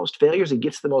has the most failures and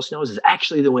gets the most no's is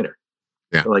actually the winner.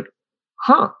 Yeah. They're like,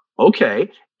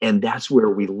 okay. And that's where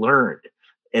we learned.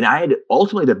 And I had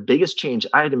ultimately the biggest change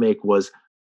I had to make was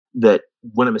that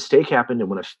when a mistake happened and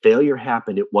when a failure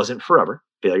happened, it wasn't forever.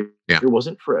 Failure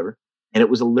wasn't forever. And it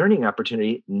was a learning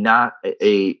opportunity, not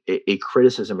a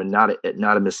criticism, and not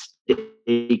a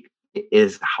mistake.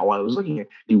 Is how I was looking at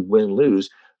the win lose.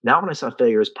 Now, when I saw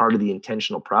failure as part of the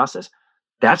intentional process,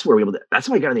 that's where that's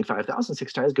why I got, I think, 5,000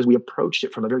 6 times, because we approached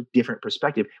it from a very different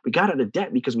perspective. We got out of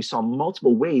debt because we saw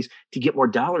multiple ways to get more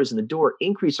dollars in the door,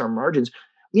 increase our margins.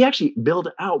 We actually build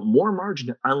out more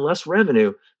margin on less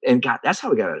revenue, and that's how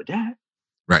we got out of debt.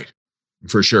 Right.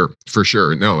 For sure.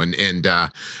 No. And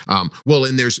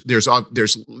there's a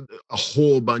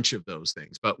whole bunch of those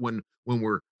things, but when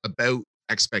we're about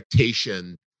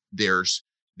expectation, there's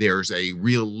a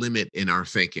real limit in our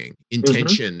thinking.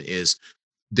 Intention is,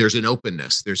 there's an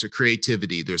openness, there's a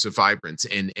creativity, there's a vibrance,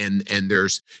 and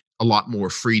there's a lot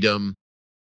more freedom,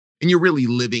 and you're really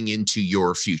living into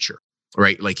your future,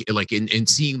 right? Like in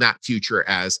seeing that future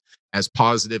as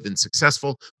positive and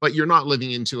successful, but you're not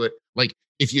living into it. Like,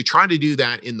 if you try to do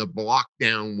that in the block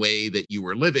down way that you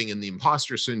were living in the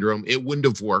imposter syndrome, it wouldn't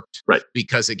have worked. Right.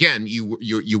 Because again, you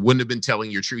wouldn't have been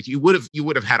telling your truth. You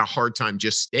would have had a hard time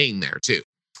just staying there too.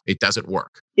 It doesn't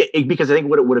work. Yeah, because I think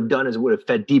what it would have done is it would have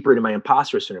fed deeper into my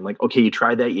imposter syndrome. Like, okay, you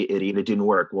tried that, you idiot, it didn't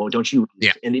work. Well, don't you?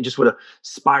 Yeah. And it just would have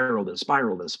spiraled and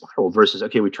spiraled and spiraled versus,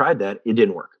 okay, we tried that, it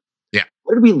didn't work. Yeah.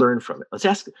 What did we learn from it? Let's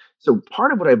ask. So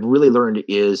part of what I've really learned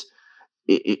is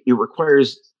it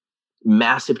requires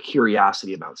massive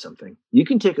curiosity about something. You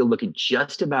can take a look at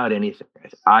just about anything,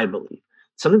 I believe,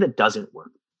 something that doesn't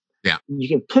work. Yeah. You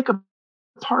can pick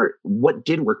apart what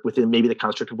did work within maybe the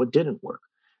construct of what didn't work.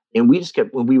 And we just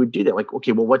kept, when we would do that, like,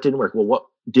 okay, well, what didn't work? Well, what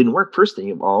didn't work, first thing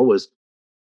of all, was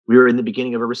we were in the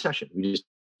beginning of a recession. We just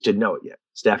didn't know it yet.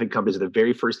 Staffing companies are the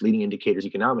very first leading indicators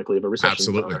economically of a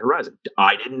recession on the horizon.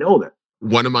 I didn't know that.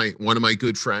 One of my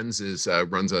good friends has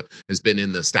been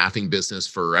in the staffing business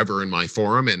forever in my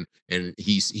forum, and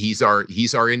he's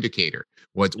our indicator.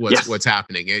 What's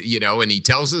happening, and he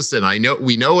tells us, and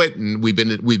we know it, and we've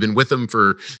been with him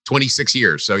for 26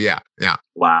 years. So yeah.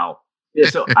 Wow. Yeah,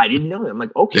 so I didn't know that. I'm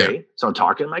like, okay. Yeah. So I'm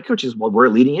talking to my coaches. Well, we're a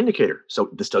leading indicator, so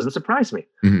this doesn't surprise me.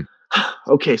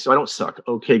 Okay, so I don't suck.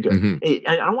 Okay, good. And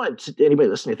I don't want anybody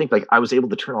listening to think like I was able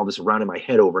to turn all this around in my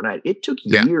head overnight. It took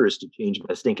years to change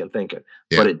my stinking thinking,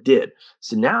 but it did.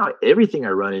 So now everything I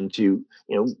run into,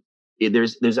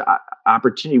 there's an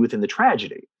opportunity within the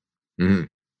tragedy.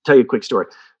 Tell you a quick story.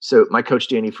 So my coach,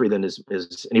 Danny Friedland,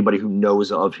 is anybody who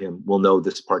knows of him will know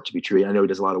this part to be true. I know he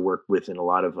does a lot of work within a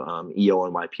lot of EO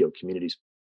and YPO communities.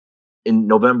 In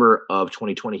November of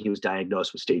 2020, he was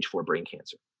diagnosed with stage 4 brain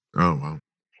cancer. Oh, wow.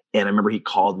 And I remember he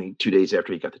called me 2 days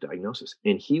after he got the diagnosis,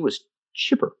 and he was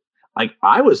chipper. Like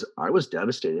I was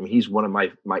devastated. I mean, he's one of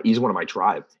my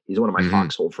tribe. He's one of my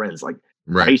foxhole friends. Like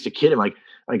I used to kid him, like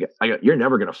you're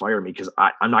never going to fire me because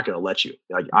I'm not going to let you.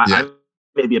 Like I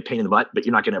may be a pain in the butt, but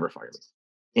you're not going to ever fire me.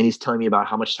 And he's telling me about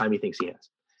how much time he thinks he has,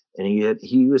 and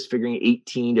he was figuring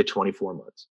 18 to 24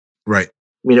 months. Right. I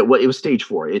mean, it was stage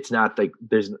 4. It's not like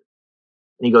and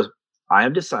he goes, I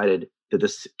have decided that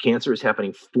this cancer is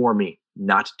happening for me,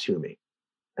 not to me.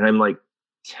 And I'm like,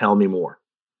 tell me more,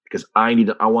 because I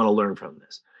want to learn from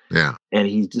this. Yeah. And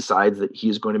he decides that he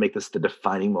is going to make this the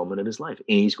defining moment of his life.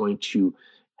 And he's going to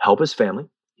help his family.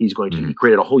 He's going to, he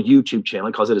created a whole YouTube channel.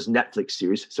 He calls it his Netflix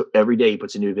series. So every day he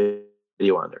puts a new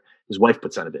video on there. His wife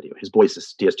puts on a video. His boys,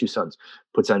 he has 2 sons,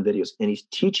 puts on videos. And he's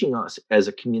teaching us as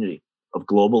a community of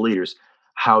global leaders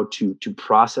how to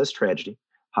process tragedy,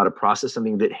 how to process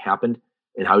something that happened,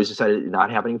 and how he's decided it's not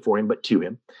happening for him, but to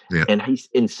him. Yeah. And he's,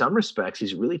 in some respects,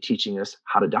 he's really teaching us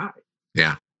how to die.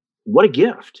 Yeah. What a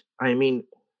gift. I mean,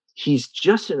 he's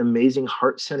just an amazing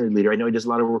heart-centered leader. I know he does a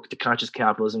lot of work with the conscious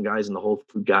capitalism guys and the whole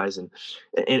food guys. And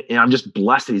I'm just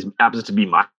blessed that he's happens to be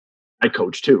my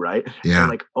coach too. Right. Yeah. And I'm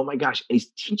like, oh my gosh. And he's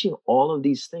teaching all of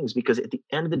these things because at the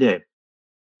end of the day,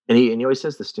 and he always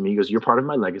says this to me, he goes, you're part of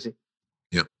my legacy.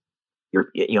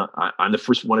 I'm the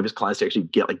first one of his clients to actually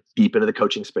get like deep into the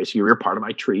coaching space. You're part of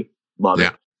my tree. Love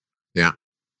it. Yeah.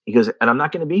 He goes, and I'm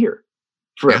not going to be here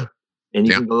forever. And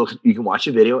you can go, you can watch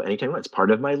a video anytime you want. It's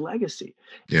part of my legacy.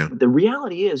 Yeah. The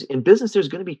reality is, in business, there's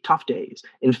going to be tough days.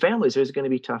 In families, there's going to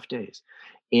be tough days.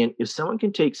 And if someone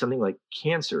can take something like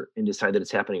cancer and decide that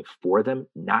it's happening for them,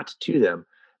 not to them,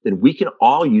 then we can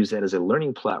all use that as a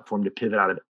learning platform to pivot out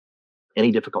of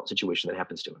any difficult situation that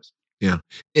happens to us. Yeah.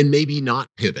 And maybe not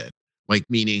pivot, like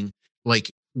meaning like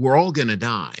we're all going to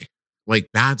die. Like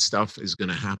bad stuff is going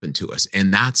to happen to us.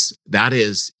 And that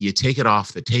is, you take it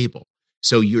off the table.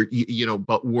 So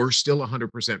but we're still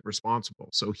 100% responsible.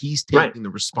 So he's taking the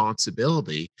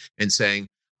responsibility and saying,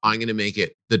 I'm going to make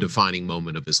it the defining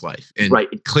moment of his life. And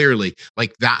clearly,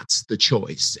 like, that's the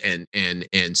choice. And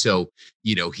so,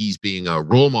 he's being a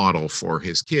role model for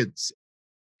his kids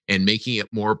and making it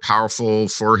more powerful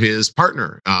for his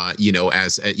partner,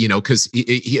 because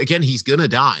he's going to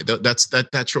die.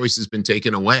 That choice has been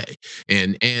taken away,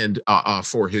 and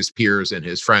for his peers and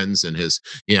his friends and his,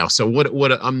 so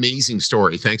what an amazing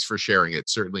story. Thanks for sharing it.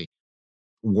 Certainly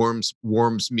warms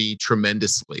me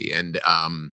tremendously. And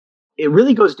it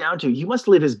really goes down to, he wants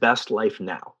to live his best life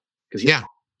now. Because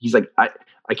he's like, I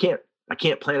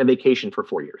can't plan a vacation for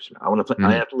 4 years. I want to.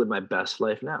 I have to live my best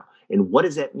life now. And what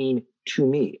does that mean to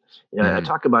me? I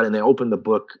talk about it, and I open the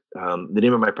book. The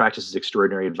name of my practice is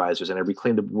Extraordinary Advisors, and I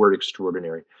reclaim the word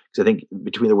extraordinary because I think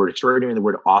between the word extraordinary and the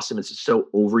word awesome, it's so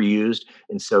overused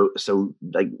and so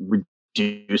like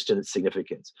reduced in its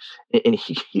significance. And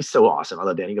he's so awesome. I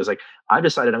love Dan. He goes like, I've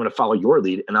decided I'm going to follow your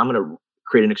lead, and I'm going to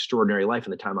create an extraordinary life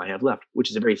in the time I have left, which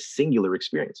is a very singular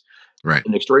experience. Right.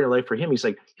 An extraordinary life for him. He's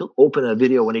like, he'll open a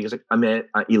video when he goes like,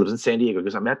 he lives in San Diego. He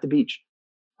goes, I'm at the beach.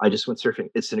 I just went surfing.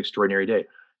 It's an extraordinary day.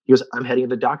 He goes, I'm heading to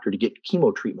the doctor to get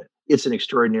chemo treatment. It's an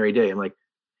extraordinary day. I'm like,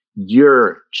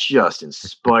 you're just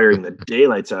inspiring the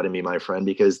daylights out of me, my friend,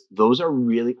 because those are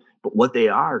really, but what they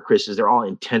are, Chris, is they're all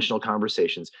intentional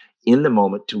conversations in the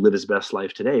moment to live his best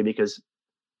life today. Because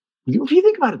if you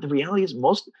think about it, the reality is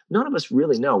none of us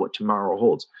really know what tomorrow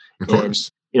holds. Of course.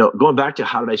 And, going back to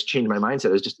how did I change my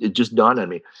mindset, it just dawned on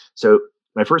me. So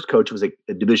my first coach was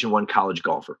a Division I college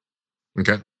golfer.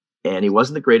 Okay. And he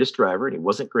wasn't the greatest driver and he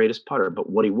wasn't the greatest putter, but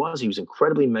what he was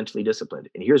incredibly mentally disciplined.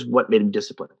 And here's what made him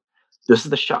disciplined. This is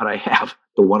the shot I have,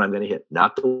 the one I'm going to hit,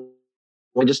 not the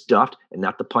one I just duffed, and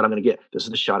not the putt I'm going to get. This is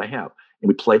the shot I have. And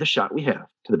we play the shot we have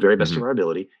to the very best of our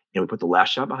ability. And we put the last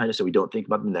shot behind us so we don't think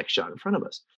about the next shot in front of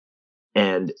us.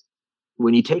 And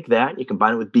when you take that, you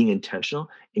combine it with being intentional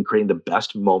and creating the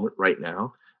best moment right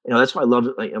now. That's why I love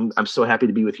it. Like, I'm so happy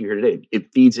to be with you here today.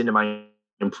 It feeds into my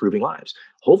improving lives.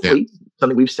 Hopefully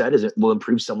something we've said is it will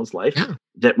improve someone's life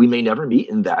that we may never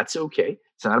meet. And that's okay.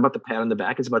 It's not about the pat on the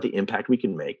back. It's about the impact we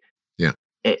can make. Yeah.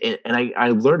 And I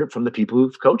learned it from the people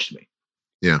who've coached me.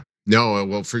 Yeah. No,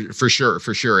 well, for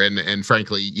sure. And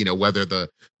frankly, whether the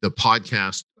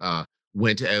podcast,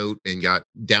 went out and got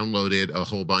downloaded a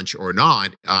whole bunch or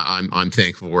not, I'm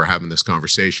thankful we're having this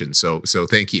conversation. So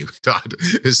thank you, Todd.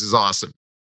 This is awesome.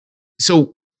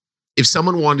 So if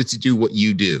someone wanted to do what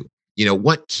you do,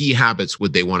 what key habits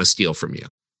would they want to steal from you?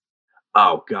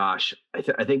 Oh gosh.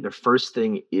 I think the first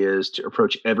thing is to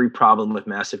approach every problem with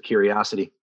massive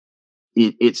curiosity.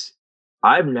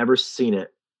 I've never seen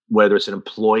it, whether it's an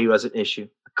employee who has an issue,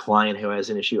 a client who has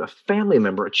an issue, a family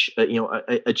member,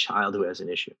 a child who has an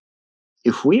issue.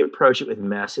 If we approach it with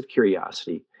massive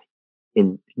curiosity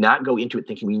and not go into it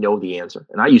thinking we know the answer,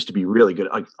 and I used to be really good,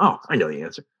 like, oh, I know the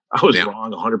answer. I was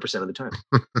wrong 100% of the time.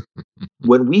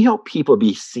 When we help people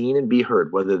be seen and be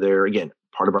heard, whether they're, again,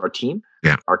 part of our team,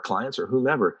 our clients, or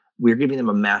whomever, we're giving them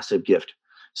a massive gift,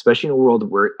 especially in a world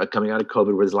where coming out of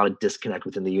COVID, where there's a lot of disconnect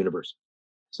within the universe.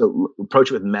 So approach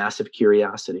it with massive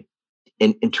curiosity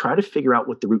and try to figure out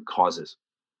what the root cause is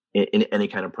in any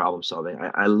kind of problem solving.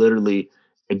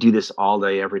 I do this all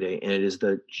day, every day, and it is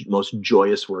the most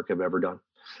joyous work I've ever done.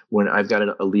 When I've got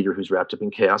a leader who's wrapped up in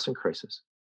chaos and crisis,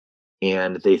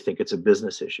 and they think it's a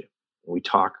business issue, we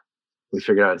talk, we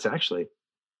figure out it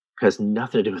has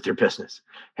nothing to do with their business.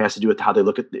 It has to do with how they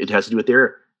look at it. It has to do with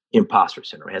their imposter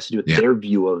syndrome. It has to do with their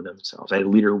view of themselves. I had a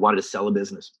leader who wanted to sell a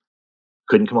business,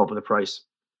 couldn't come up with a price.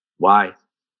 Why?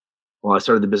 Well, I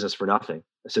started the business for nothing.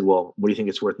 I said, well, what do you think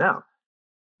it's worth now?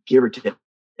 Give or take,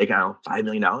 $5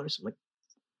 million. I'm like,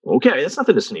 okay, that's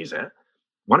nothing to sneeze at.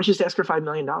 Why don't you just ask for $5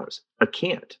 million? I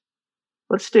can't.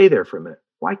 Let's stay there for a minute.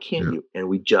 Why can't you? And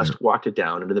we just walked it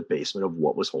down into the basement of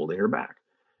what was holding her back.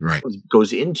 Right. It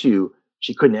goes into,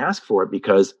 she couldn't ask for it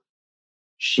because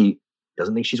she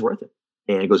doesn't think she's worth it.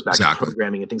 And it goes back to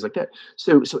programming and things like that.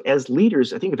 So as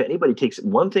leaders, I think if anybody takes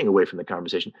one thing away from the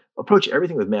conversation, approach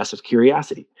everything with massive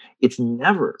curiosity. It's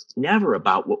never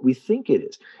about what we think it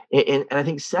is. And I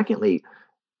think secondly,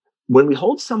 when we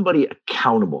hold somebody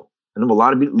accountable, I know a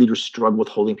lot of leaders struggle with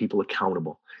holding people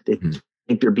accountable. They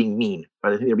think they're being mean,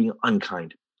 or they think they're being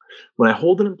unkind. When I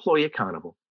hold an employee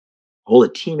accountable, hold a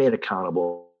teammate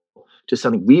accountable to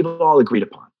something we've all agreed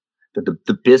upon, that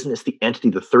the business, the entity,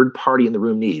 the third party in the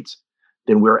room needs,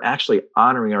 then we're actually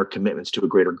honoring our commitments to a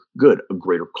greater good, a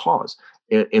greater cause.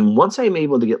 And once I'm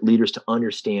able to get leaders to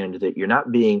understand that you're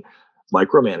not being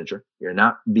micromanager, you're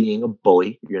not being a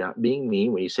bully, you're not being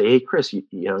mean. When you say, "Hey, Chris,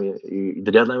 the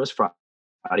deadline was Friday,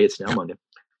 it's now Monday.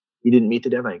 You didn't meet the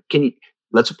deadline.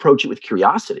 Let's approach it with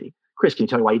curiosity. Chris, can you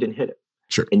tell me why you didn't hit it?"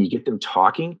 Sure. And you get them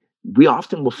talking. We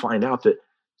often will find out that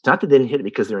it's not that they didn't hit it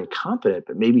because they're incompetent,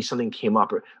 but maybe something came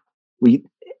up,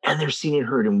 and they're seen and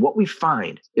heard. And what we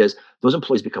find is those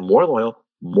employees become more loyal,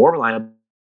 more reliable,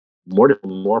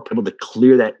 more able to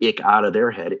clear that ick out of their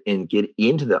head and get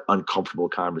into the uncomfortable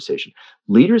conversation.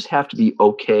 Leaders have to be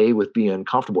okay with being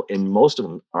uncomfortable, and most of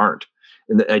them aren't.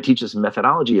 And I teach this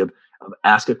methodology of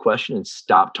ask a question and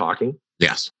stop talking.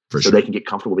 Yes, so they can get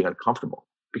comfortable being uncomfortable,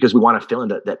 because we want to fill in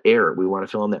that air. We want to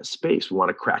fill in that space. We want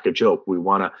to crack a joke. We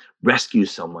want to rescue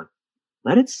someone.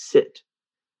 Let it sit.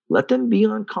 Let them be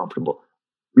uncomfortable.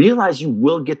 Realize you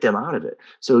will get them out of it.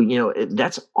 So,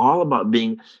 that's all about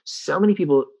so many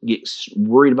people get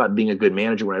worried about being a good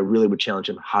manager, when I really would challenge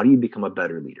them. How do you become a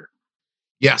better leader?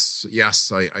 Yes,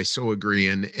 I so agree.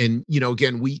 And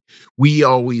again, we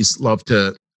always love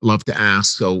to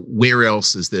ask, so where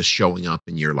else is this showing up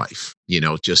in your life?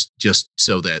 Just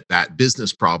so that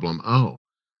business problem, oh,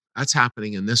 that's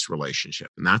happening in this relationship,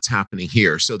 and that's happening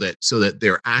here, so that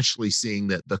they're actually seeing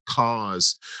that the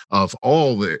cause of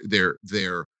all their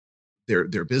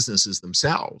businesses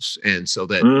themselves. And so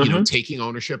that taking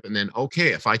ownership, and then,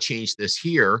 okay, if I change this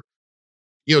here,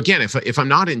 again, if I'm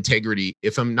not in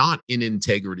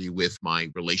integrity with my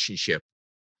relationship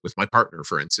with my partner,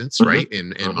 for instance, right?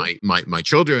 And my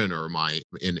children, or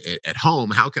at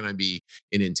home, how can I be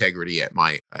in integrity at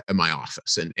my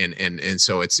office? And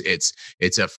so it's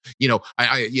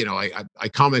I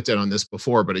commented on this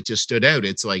before, but it just stood out.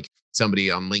 It's like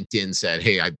somebody on LinkedIn said,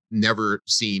 "Hey, I've never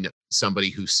seen somebody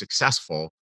who's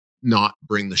successful not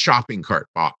bring the shopping cart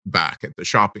back at the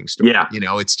shopping store." Yeah.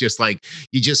 It's just like,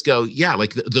 you just go, yeah,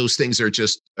 like those things are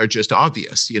just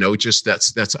obvious, just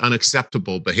that's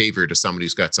unacceptable behavior to somebody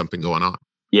who's got something going on.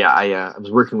 Yeah. I was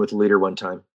working with a leader one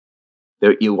time.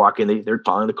 You walk in, they're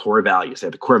following the core values. They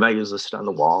have the core values listed on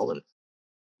the wall, and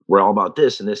we're all about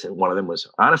this and this. And one of them was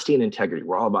honesty and integrity.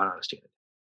 We're all about honesty.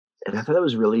 And I thought that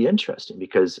was really interesting,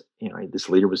 because, this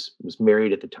leader was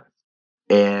married at the time.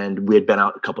 And we had been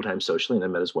out a couple times socially, and I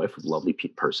met his wife, a lovely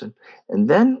person. And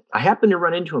then I happened to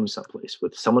run into him someplace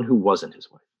with someone who wasn't his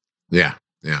wife. Yeah.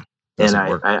 And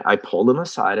I pulled him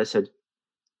aside. I said,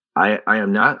 I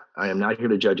am not here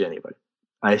to judge anybody.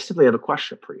 I simply have a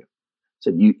question for you. I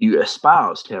said, you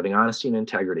espoused having honesty and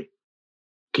integrity.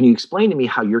 Can you explain to me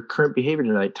how your current behavior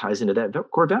tonight ties into that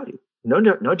core value?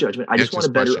 No judgment. I just want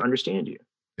to better understand you.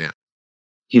 Yeah.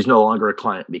 He's no longer a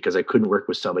client because I couldn't work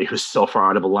with somebody who's so far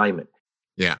out of alignment.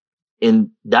 Yeah. And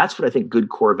that's what I think good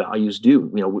core values do.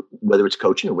 Whether it's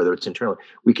coaching or whether it's internal,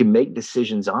 we can make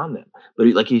decisions on them. But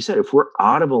like you said, if we're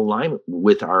out of alignment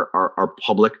with our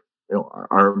public,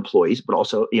 our employees, but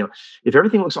also, if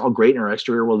everything looks all great in our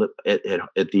exterior world at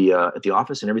the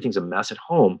office, and everything's a mess at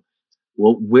home,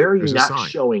 well, where are you not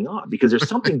showing up? Because there's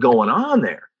something going on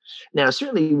there. Now,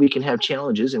 certainly we can have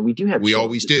challenges, and we do have. We challenges.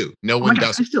 always do. No one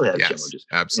does. I still have challenges.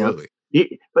 Absolutely.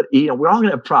 But we're all going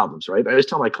to have problems, right? I always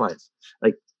tell my clients,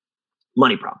 like,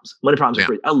 money problems. Money problems are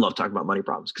great. I love talking about money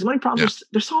problems, because money problems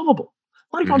they're solvable.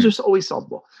 Money problems are always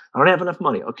solvable. I don't have enough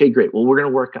money. Okay, great. Well, we're going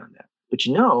to work on that. But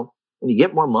when you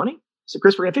get more money, so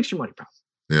Chris, we're going to fix your money problem.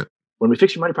 Yeah. When we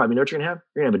fix your money problem, you know what you're going to have?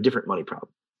 You're going to have a different money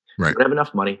problem. Right. You don't have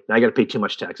enough money. Now you got to pay too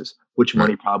much taxes. Which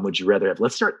money problem would you rather have?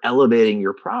 Let's start elevating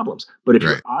your problems. But if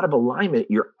you're out of alignment,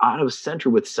 you're out of center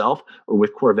with self or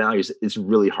with core values, it's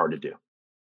really hard to do.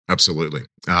 Absolutely.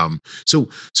 So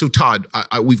Todd,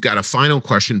 we've got a final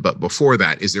question, but before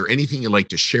that, is there anything you'd like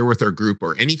to share with our group,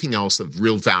 or anything else of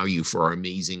real value for our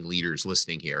amazing leaders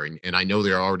listening here? And I know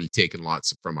they're already taking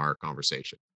lots from our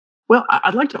conversation. Well,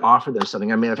 I'd like to offer them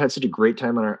something. I mean, I've had such a great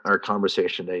time on our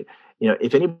conversation.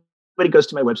 If anybody goes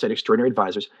to my website, Extraordinary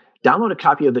Advisors, download a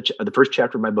copy of the first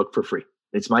chapter of my book for free.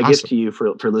 It's my gift to you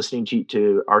for listening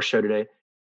to our show today.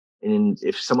 And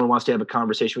if someone wants to have a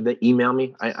conversation with it, email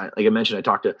me. Like I mentioned, I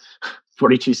talked to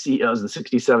 42 CEOs in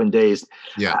 67 days.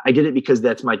 Yeah. I did it because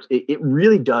it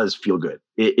really does feel good.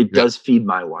 It does feed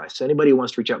my why. So anybody who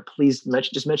wants to reach out, please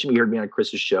mention me. You heard me on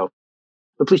Chris's show,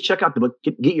 but please check out the book,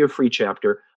 get your free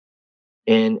chapter.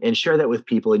 and share that with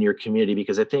people in your community,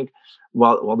 because I think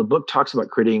while the book talks about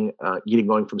creating getting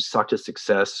going from suck to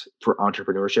success for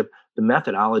entrepreneurship, the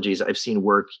methodologies I've seen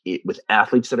work with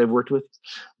athletes that I've worked with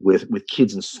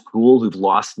kids in school who've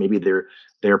lost maybe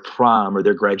their prom or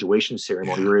their graduation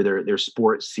ceremony or their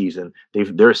sports season.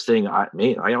 They're saying, I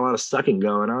got a lot of sucking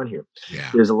going on here.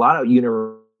 There's a lot of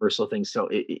universal things, so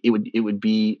it would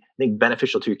be, I think,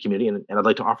 beneficial to your community, and I'd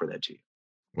like to offer that to you.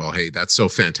 Well, hey, that's so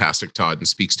fantastic, Todd, and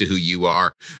speaks to who you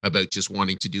are about just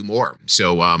wanting to do more.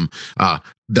 So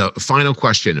the final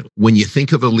question, when you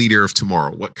think of a leader of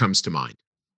tomorrow, what comes to mind?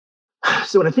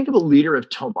 So when I think of a leader of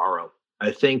tomorrow,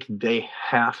 I think they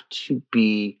have to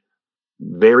be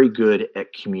very good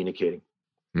at communicating.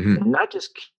 And not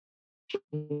just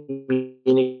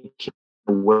communicating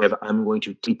where I'm going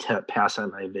to pass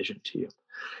on my vision to you.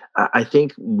 I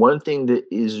think one thing that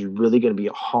is really going to be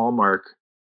a hallmark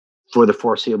for the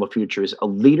foreseeable future is a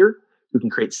leader who can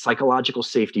create psychological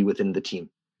safety within the team.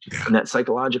 And that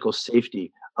psychological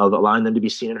safety of allowing them to be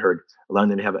seen and heard, allowing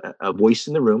them to have a voice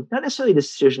in the room, not necessarily a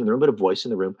decision in the room, but a voice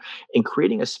in the room, and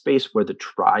creating a space where the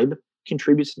tribe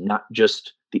contributes, not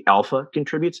just the alpha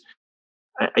contributes.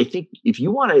 I think if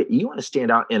you want to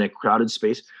stand out in a crowded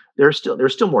space, there's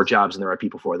still more jobs than there are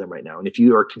people for them right now. And if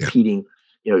you are competing,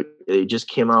 it just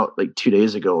came out like 2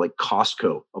 days ago, like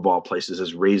Costco of all places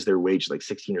has raised their wage like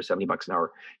 $16 or $70 an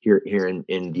hour here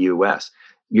in the US.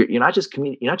 You're not just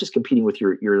competing with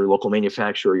your local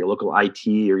manufacturer, your local IT,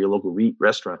 or your local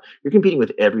restaurant. You're competing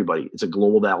with everybody. It's a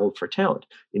global battle for talent.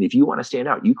 And if you want to stand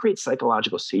out, you create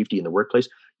psychological safety in the workplace.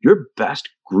 Your best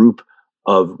group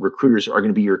of recruiters are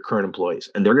going to be your current employees,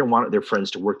 and they're going to want their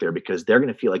friends to work there because they're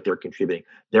going to feel like they're contributing.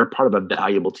 They're part of a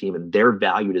valuable team, and they're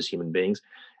valued as human beings.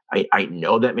 I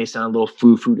know that may sound a little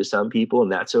foo-foo to some people, and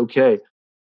that's okay.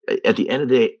 At the end of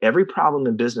the day, every problem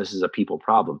in business is a people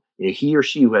problem. He or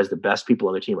she who has the best people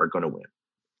on their team are going to win.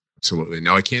 Absolutely.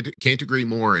 No, I can't agree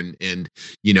more. And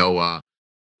I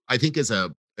think as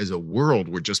a world,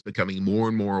 we're just becoming more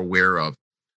and more aware of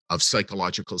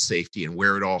psychological safety and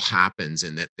where it all happens,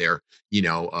 and that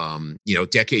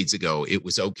decades ago it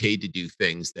was okay to do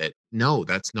things that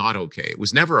that's not okay. It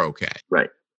was never okay. Right.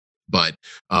 But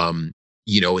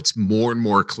it's more and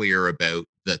more clear about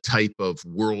the type of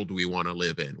world we want to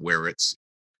live in, where it's,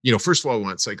 first of all, we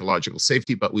want psychological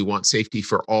safety, but we want safety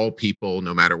for all people,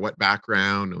 no matter what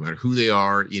background, no matter who they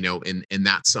are, and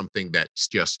that's something that's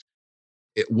just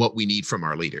what we need from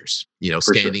our leaders,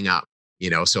 standing up.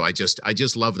 So I just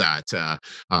love that.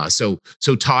 So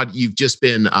Todd, you've just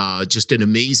been just an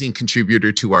amazing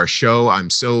contributor to our show.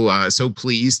 I'm so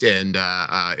pleased, and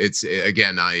it's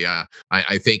again, I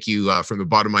thank you from the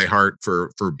bottom of my heart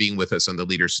for being with us on the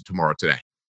Leaders of Tomorrow today.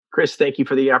 Chris, thank you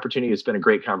for the opportunity. It's been a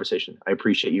great conversation. I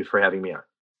appreciate you for having me on.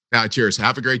 Cheers.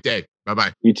 Have a great day.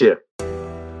 Bye-bye. You too.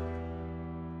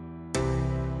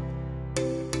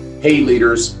 Hey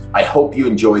leaders, I hope you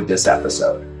enjoyed this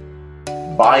episode.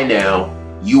 By now,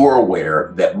 you are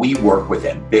aware that we work with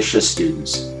ambitious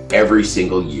students every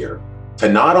single year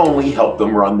to not only help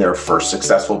them run their first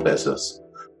successful business,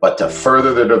 but to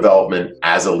further their development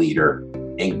as a leader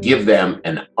and give them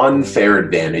an unfair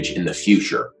advantage in the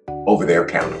future over their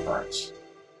counterparts.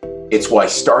 It's why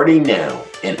starting now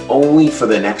and only for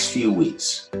the next few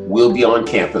weeks, we'll be on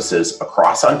campuses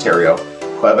across Ontario,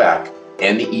 Quebec,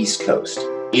 and the East Coast,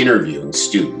 interviewing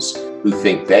students who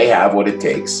think they have what it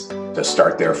takes to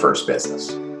start their first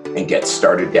business and get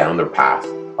started down their path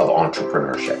of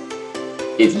entrepreneurship.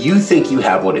 If you think you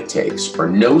have what it takes or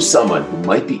know someone who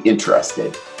might be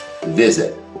interested,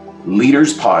 visit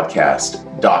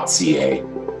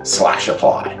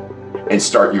leaderspodcast.ca/apply and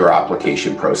start your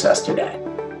application process today.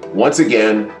 Once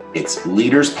again, it's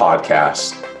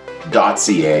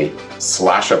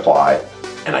leaderspodcast.ca/apply,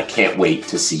 and I can't wait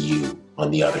to see you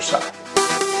on the other side.